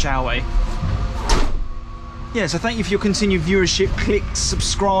far then, shall we? Yeah, so thank you for your continued viewership, clicks,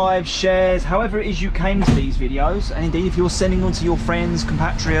 subscribe, shares, however it is you came to these videos, and indeed if you're sending them to your friends,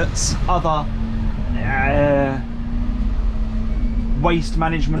 compatriots, other waste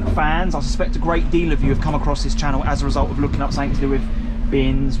management fans. I suspect a great deal of you have come across this channel as a result of looking up something to do with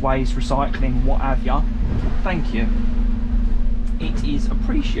bins, waste, recycling, what have you. Thank you. It is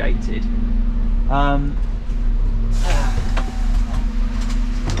appreciated.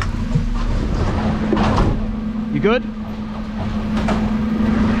 You good?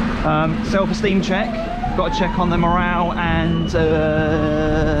 Self-esteem check. Got to check on the morale and,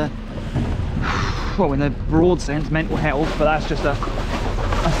 well, in a broad sense, mental health, but that's just a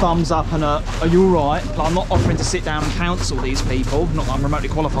thumbs up and a, are you alright? Like, I'm not offering to sit down and counsel these people, not that I'm remotely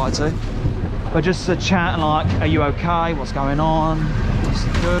qualified to, but just a chat and like, are you okay? What's going on? Is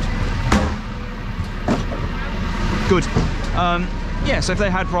it good? Good. Yeah, so if they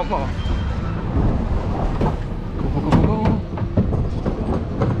had well,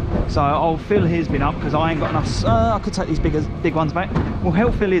 so I'll fill his bin up because I ain't got enough. I could take these big ones back. We'll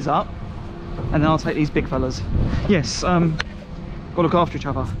help fill his up, and then I'll take these big fellas. Yes. Gotta look after each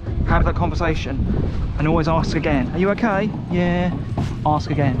other. Have that conversation. And always ask again. Are you okay? Yeah. Ask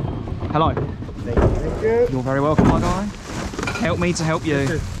again. Hello. Thank you. You're very welcome, my guy. Help me to help you.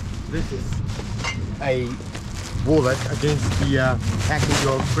 This is a wallet against the hacking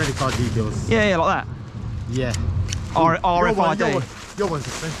your credit card details. Yeah, like that. Yeah. RFID. Your one's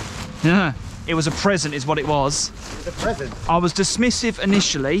expensive. Yeah. It was a present is what it was. It's a present. I was dismissive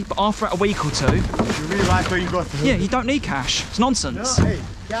initially, but after a week or two... You really like where you got to. Yeah, you don't need cash. It's nonsense. No, hey,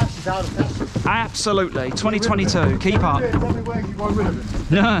 cash is out of fashion. Absolutely. 2022. Keep up. Tell me where you got rid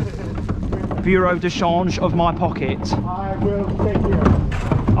of it. Yeah. Bureau de change of my pocket. I will take care of it.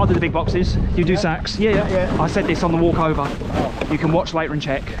 I'll do the big boxes. You do sacks. Yeah. I said this on the walk over. You can watch later and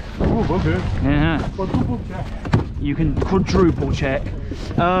check. Oh, okay. Yeah. Quadruple check. You can quadruple check.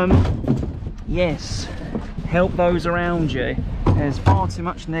 Yes. Help those around you. There's far too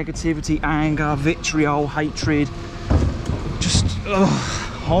much negativity, anger, vitriol, hatred. Just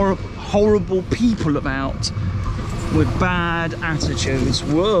horrible people about with bad attitudes.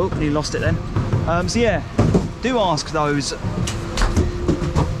 Whoa, nearly lost it then. So yeah, do ask those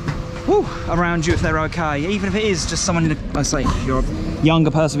around you if they're okay, even if it is just someone in a, I say, if you're a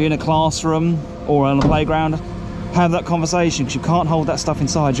younger person, if you're in a classroom or on a playground, have that conversation, because you can't hold that stuff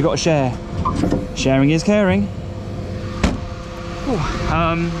inside. You've got to share. Sharing is caring.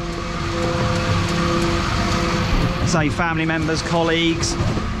 Say family members, colleagues,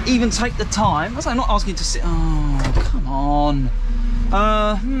 even take the time. I'm not asking you to sit. Oh, come on.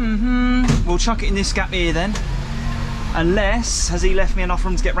 We'll chuck it in this gap here then. Unless, has he left me enough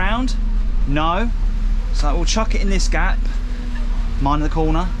room to get round? No. So we'll chuck it in this gap. Mind the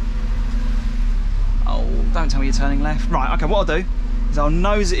corner. Oh, don't tell me you're turning left. Right, okay, what I'll do is I'll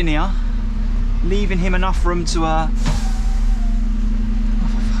nose it in here, leaving him enough room to, oh,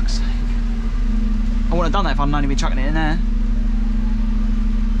 for fuck's sake. I wouldn't have done that if I'd only been chucking it in there.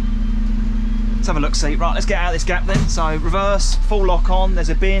 Let's have a look, see. Right, let's get out of this gap then. So, reverse, full lock on, there's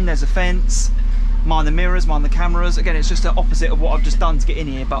a bin, there's a fence. Mind the mirrors, mind the cameras. Again, it's just the opposite of what I've just done to get in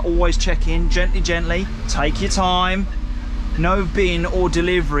here, but always check in, gently, take your time. No bin or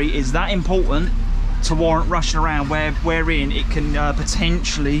delivery is that important to warrant rushing around wherein it can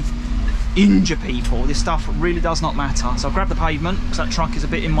potentially injure people. This stuff really does not matter. So I'll grab the pavement because that truck is a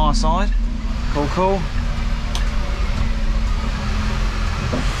bit in my side. Cool.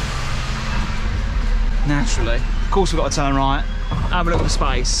 Naturally. Of course we've got to turn right. Have a look at the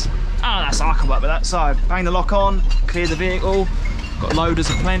space. I can work with that. So bang the lock on, clear the vehicle. Got loaders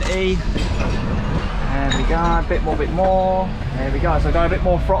aplenty. There we go, bit more. There we go, so go a bit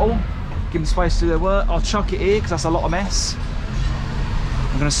more throttle. Give them space to do their work. I'll chuck it here because that's a lot of mess.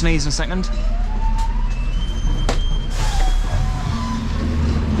 I'm going to sneeze in a second.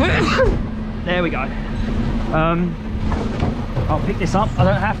 There we go. I'll pick this up. I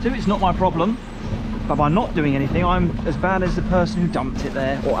don't have to, it's not my problem. But by not doing anything, I'm as bad as the person who dumped it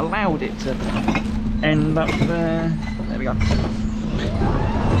there or allowed it to end up there. There we go.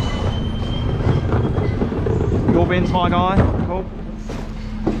 Your bin's my guy. Cool.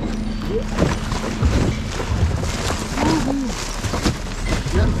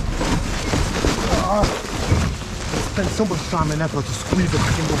 Spend so much time and effort to squeeze the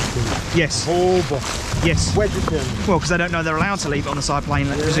fucking box. Yes. Whole box. Yes. Where'd you pin? Well, because they don't know they're allowed to leave it on the side plane,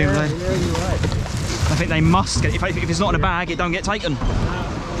 presumably. Yeah, you're right. I think they must get it. If it's not in a bag, it don't get taken.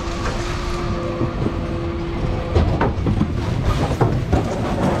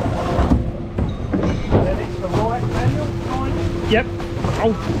 Then it's the right manual, fine. Yep.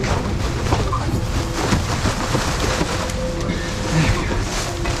 Oh.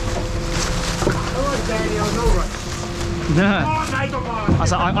 Alright, Daniel, no rush.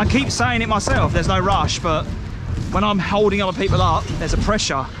 I keep saying it myself, there's no rush, but when I'm holding other people up, there's a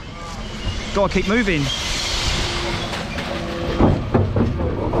pressure. Gotta keep moving.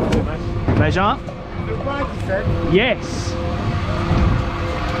 Pleasure. Yes.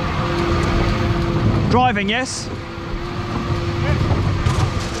 Driving, yes?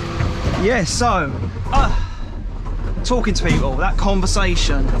 Yes, so, talking to people, that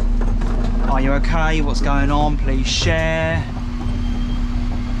conversation. Are you okay? What's going on? Please share.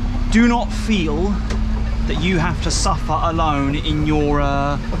 Do not feel that you have to suffer alone in your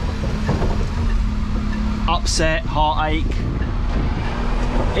upset, heartache.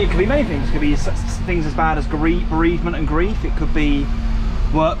 It could be many things. It could be things as bad as bereavement and grief. It could be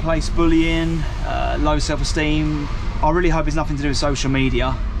workplace bullying, low self-esteem. I really hope it's nothing to do with social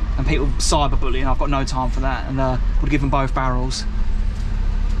media and people cyberbullying. I've got no time for that, and would give them both barrels.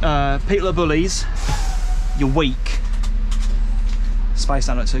 People are bullies. You're weak. Space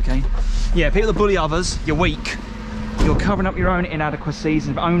don't look too keen. Yeah, people that bully others, you're weak. You're covering up your own inadequacies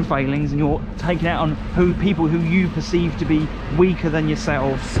and own failings, and you're taking out on people who you perceive to be weaker than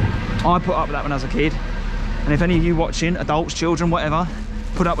yourselves. I put up with that when I was a kid, and if any of you watching, adults, children, whatever,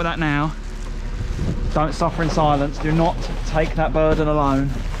 put up with that now, don't suffer in silence. Do not take that burden alone,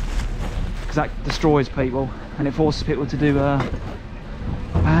 because that destroys people and it forces people to do a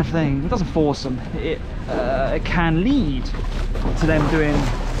bad thing. It doesn't force them, it can lead to them doing,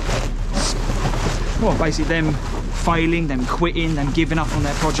 well, basically them failing, them quitting, them giving up on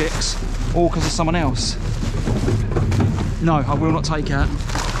their projects, all because of someone else. No, I will not take it.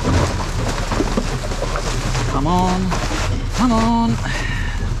 Come on, come on.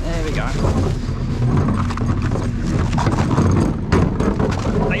 There we go.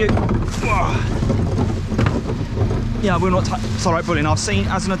 Thank you. Whoa. Yeah, I will not take. It's all right, bullying. I've seen,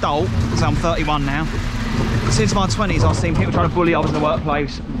 as an adult, so I'm 31 now. Since my 20s, I've seen people trying to bully others in the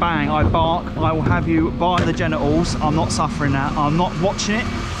workplace. Bang, I bark, I will have you by the genitals. I'm not suffering that. I'm not watching it.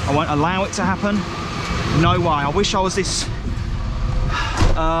 I won't allow it to happen. No way. I wish I was this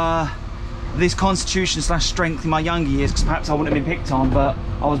this constitution / strength in my younger years, because perhaps I wouldn't have been picked on, but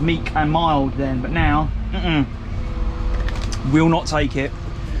I was meek and mild then. But now, will not take it.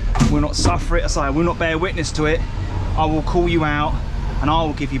 Will not suffer it. I say, I will not bear witness to it. I will call you out, and I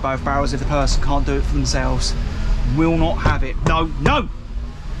will give you both barrels if the person can't do it for themselves. Will not have it. No, no!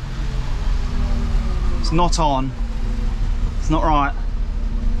 It's not on. It's not right.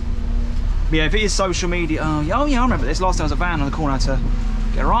 But yeah, if it is social media, oh yeah, I remember this. Last time I was at van on the corner, I had to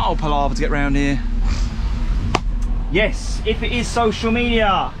get a right old palaver to get round here. Yes, if it is social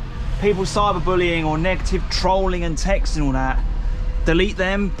media, people cyberbullying or negative trolling and texting and all that, delete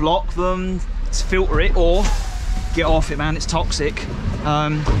them, block them, filter it, or get off it, man. It's toxic.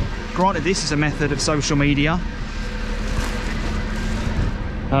 Granted, this is a method of social media.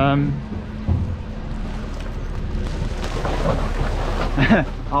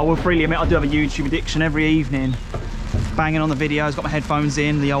 I will freely admit I do have a YouTube addiction. Every evening, banging on the videos, got my headphones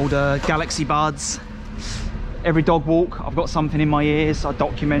in, the old Galaxy Buds. Every dog walk, I've got something in my ears, a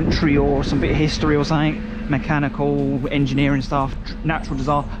documentary or some bit of history or something, mechanical, engineering stuff, natural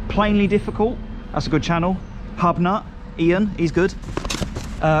disaster. Plainly Difficult, that's a good channel. Hubnut, Ian, he's good.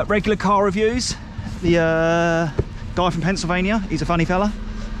 Regular car reviews, the guy from Pennsylvania, he's a funny fella.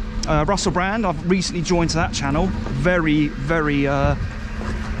 Russell Brand, I've recently joined to that channel. Very, very, well,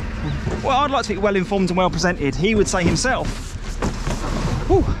 I'd like to think well informed and well presented. He would say himself,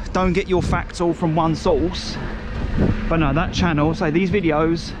 whew, don't get your facts all from one source. But no, that channel, so these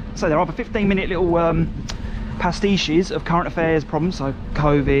videos, so they're either 15-minute little pastiches of current affairs problems, so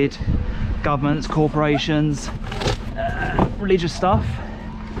COVID, governments, corporations, religious stuff,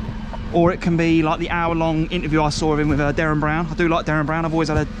 or it can be like the hour-long interview I saw of him with Darren Brown. I do like Darren Brown. I've always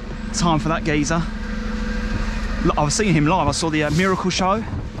had a time for that geezer. I've seen him live. I saw the Miracle Show.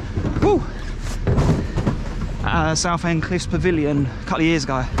 Woo! Southend Cliffs Pavilion a couple of years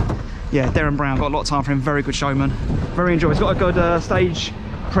ago. Yeah, Darren Brown, got a lot of time for him. Very good showman. Very enjoyable. He's got a good stage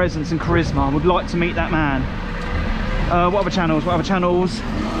presence and charisma. I would like to meet that man. What other channels? What other channels?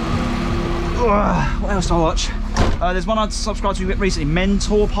 What else do I watch? There's one I subscribed to recently,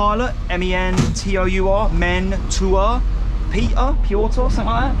 Mentor Pilot, M-E-N-T-O-U-R, Mentor, Piotr, something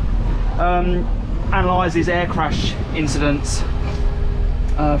like that. Analyses air crash incidents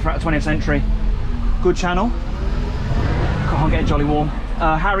throughout the 20th century. Good channel. Can't get jolly warm.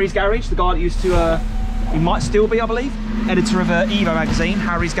 Harry's Garage, the guy that used to, he might still be, I believe, editor of Evo magazine,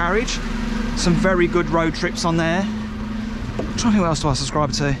 Harry's Garage. Some very good road trips on there. I'm trying to think what else do I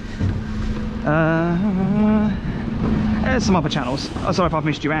subscribe to. There's some other channels. I'm sorry if I've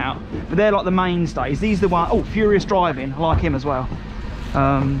missed you out, but they're like the mainstays. These are the one. Oh, Furious Driving, I like him as well.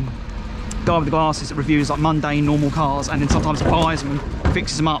 Guy with the glasses that reviews like mundane, normal cars, and then sometimes buys them and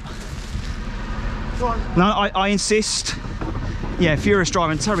fixes them up. No, I insist. Yeah, Furious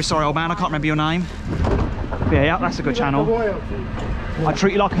Driving. Terribly sorry, old man, I can't remember your name. But yeah, that's a good channel. I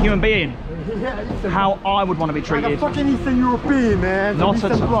treat you like a human being. How I would want to be treated. Like a fucking Eastern European, man. Not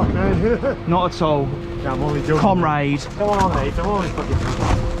at all. Block, man. Not at all. Yeah, I'm only joking. Comrade. Come on, mate. I'm only fucking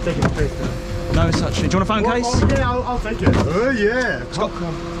taking a piss there. No such thing. Do you want a phone case? Oh, yeah, I'll take it. Oh, yeah.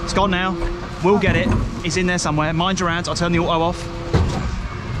 It's gone now. We'll get it. It's in there somewhere. Mind your hands. I'll turn the auto off.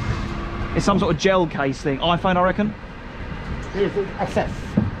 It's some sort of gel case thing. iPhone, I reckon. Here's access.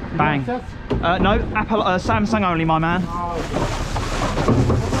 Bang. No, Apple, Samsung only, my man.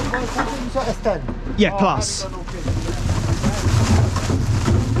 Yeah, plus.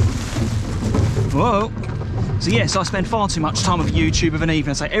 Whoa. So yes, I spend far too much time with YouTube of an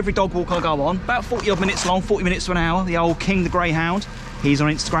evening. So every dog walk I go on, about 40 odd minutes long, 40 minutes to an hour, the old King the Greyhound. He's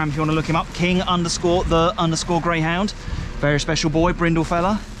on Instagram if you want to look him up. King_the_greyhound. Very special boy, brindle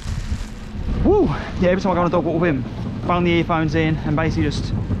fella. Woo! Yeah, every time I go on a dog walk with him, bung the earphones in and basically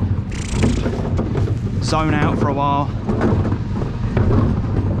just zone out for a while.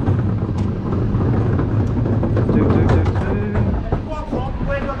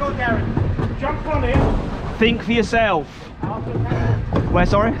 Where do I go, Darren? Jump on in. Think for yourself. Where,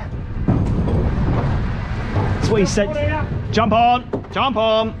 sorry? That's what he said. Jump on! Jump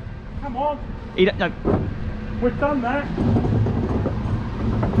on! Come on. He don't, no. We've done that.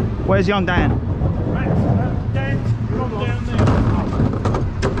 Where's young Dan? Max, Dan, come down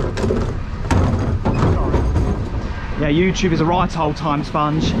there. Yeah, YouTube is a right old time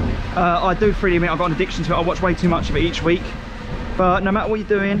sponge. I do freely admit I've got an addiction to it. I watch way too much of it each week. But no matter what you're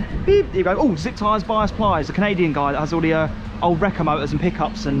doing, beep, you go. Oh, Zip Tyres Bias Plies, the Canadian guy that has all the old wrecker motors and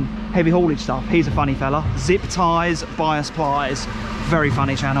pickups and heavy haulage stuff. He's a funny fella. Zip Tyres Bias Plies, very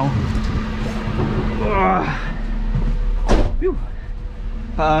funny channel.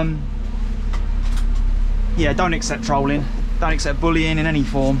 Yeah, don't accept trolling, don't accept bullying in any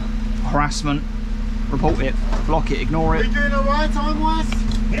form, harassment. Report it, block it, ignore it. Are you doing alright, time wise?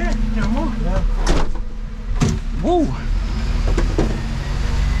 Yeah, come on. Yeah. Woo!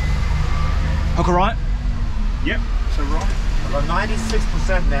 Hook alright? Yep, it's alright. I've got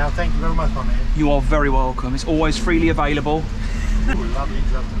 96% now, thank you very much, my man. You are very welcome. It's always freely available. Lovely, lovely.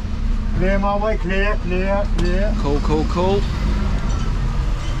 Clear my way, clear, clear, clear. Cool, cool, cool.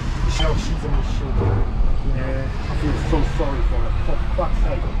 She's a machine. Yeah, I feel so sorry for her, for fuck's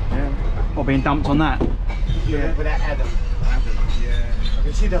sake. Yeah. Or being dumped on that. Yeah, with that Adam. Yeah.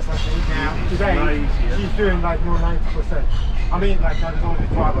 Okay, she does something now. Today, she's doing like more 90%. I mean, like, I don't know the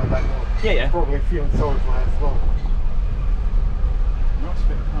driver, like, Yeah. probably feeling sorry for her as well. Nice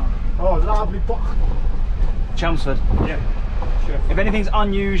bit of car. Oh, lovely box. Chelmsford. Yeah. If anything's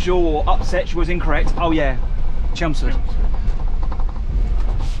unusual or upsets you was incorrect, oh yeah, Chelmsford.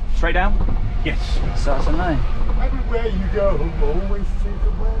 Straight down? Yes. Certainly. Everywhere you go, always think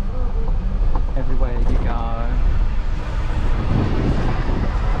of where. Everywhere you go.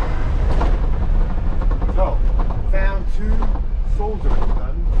 So, found 2 soldier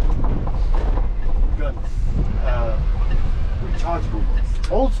guns, rechargeable ones.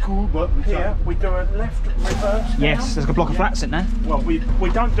 Old school, but Here we do a left reverse. Yes, down. there's a block of flats in there. Well, we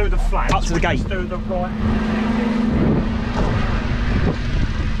don't do the flats. Up to the we gate. Just do the right.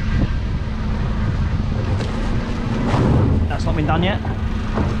 That's not been done yet.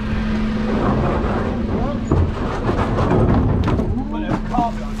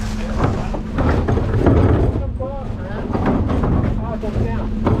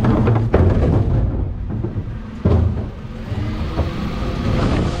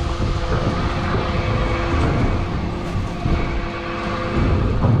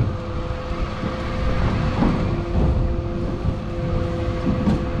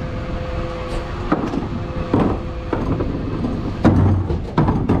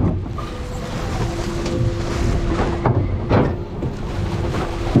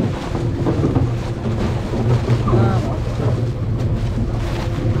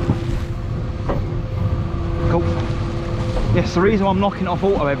 Yes, the reason why I'm knocking it off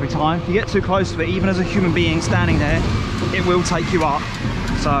auto every time, if you get too close to it, even as a human being standing there, it will take you up.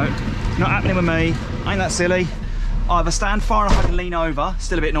 So, not happening with me, ain't that silly. Either stand far enough I can lean over,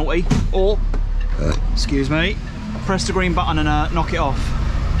 still a bit naughty, or, excuse me, press the green button and knock it off.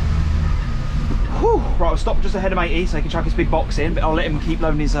 Whew. Right, I'll stop just ahead of matey so he can chuck his big box in, but I'll let him keep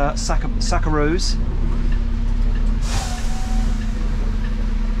loading his sackaroos.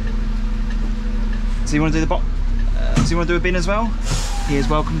 So you want to do the box? So you want to do a bin as well? He is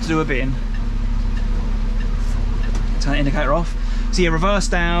welcome to do a bin. Turn the indicator off. So yeah, reverse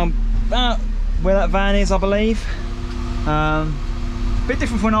down, where that van is, I believe. Bit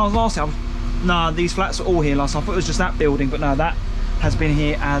different from when I was last time. No, these flats were all here last time. I thought it was just that building, but no, that has been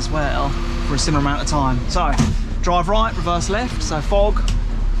here as well for a similar amount of time. So, drive right, reverse left. So fog,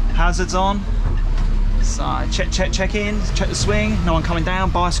 hazards on. So check in, check the swing. No one coming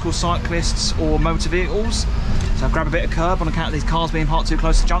down, bicycles, cyclists, or motor vehicles. So grab a bit of curb on account of these cars being parked too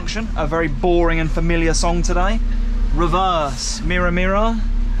close to junction. A very boring and familiar song today. Reverse, mirror, mirror,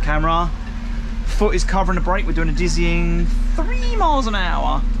 camera. Foot is covering the brake. We're doing a dizzying 3 miles an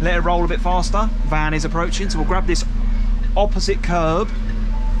hour. Let it roll a bit faster. Van is approaching, so we'll grab this opposite curb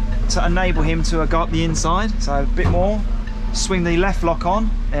to enable him to go up the inside. So a bit more. Swing the left lock on.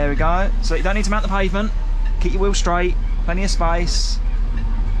 There we go. So you don't need to mount the pavement. Keep your wheel straight. Plenty of space.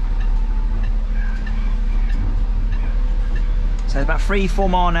 So about 3-4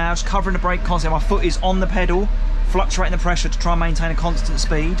 mile now, just covering the brake constantly. My foot is on the pedal, fluctuating the pressure to try and maintain a constant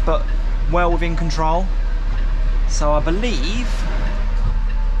speed, but well within control. So I believe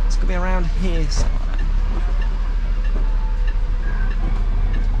it's gonna be around here somewhere.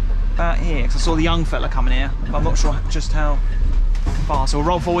 About here, because I saw the young fella coming here, but I'm not sure just how far. So we'll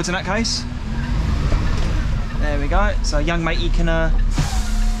roll forwards in that case. There we go. So young matey can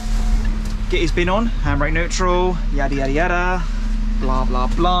get his bin on, handbrake neutral, yada yada yada, blah blah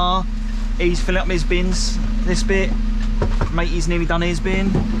blah. He's filling up his bins, this bit. Matey's nearly done his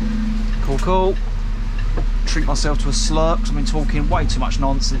bin. Cool, cool. Treat myself to a slurp because I've been talking way too much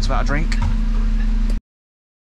nonsense about a drink.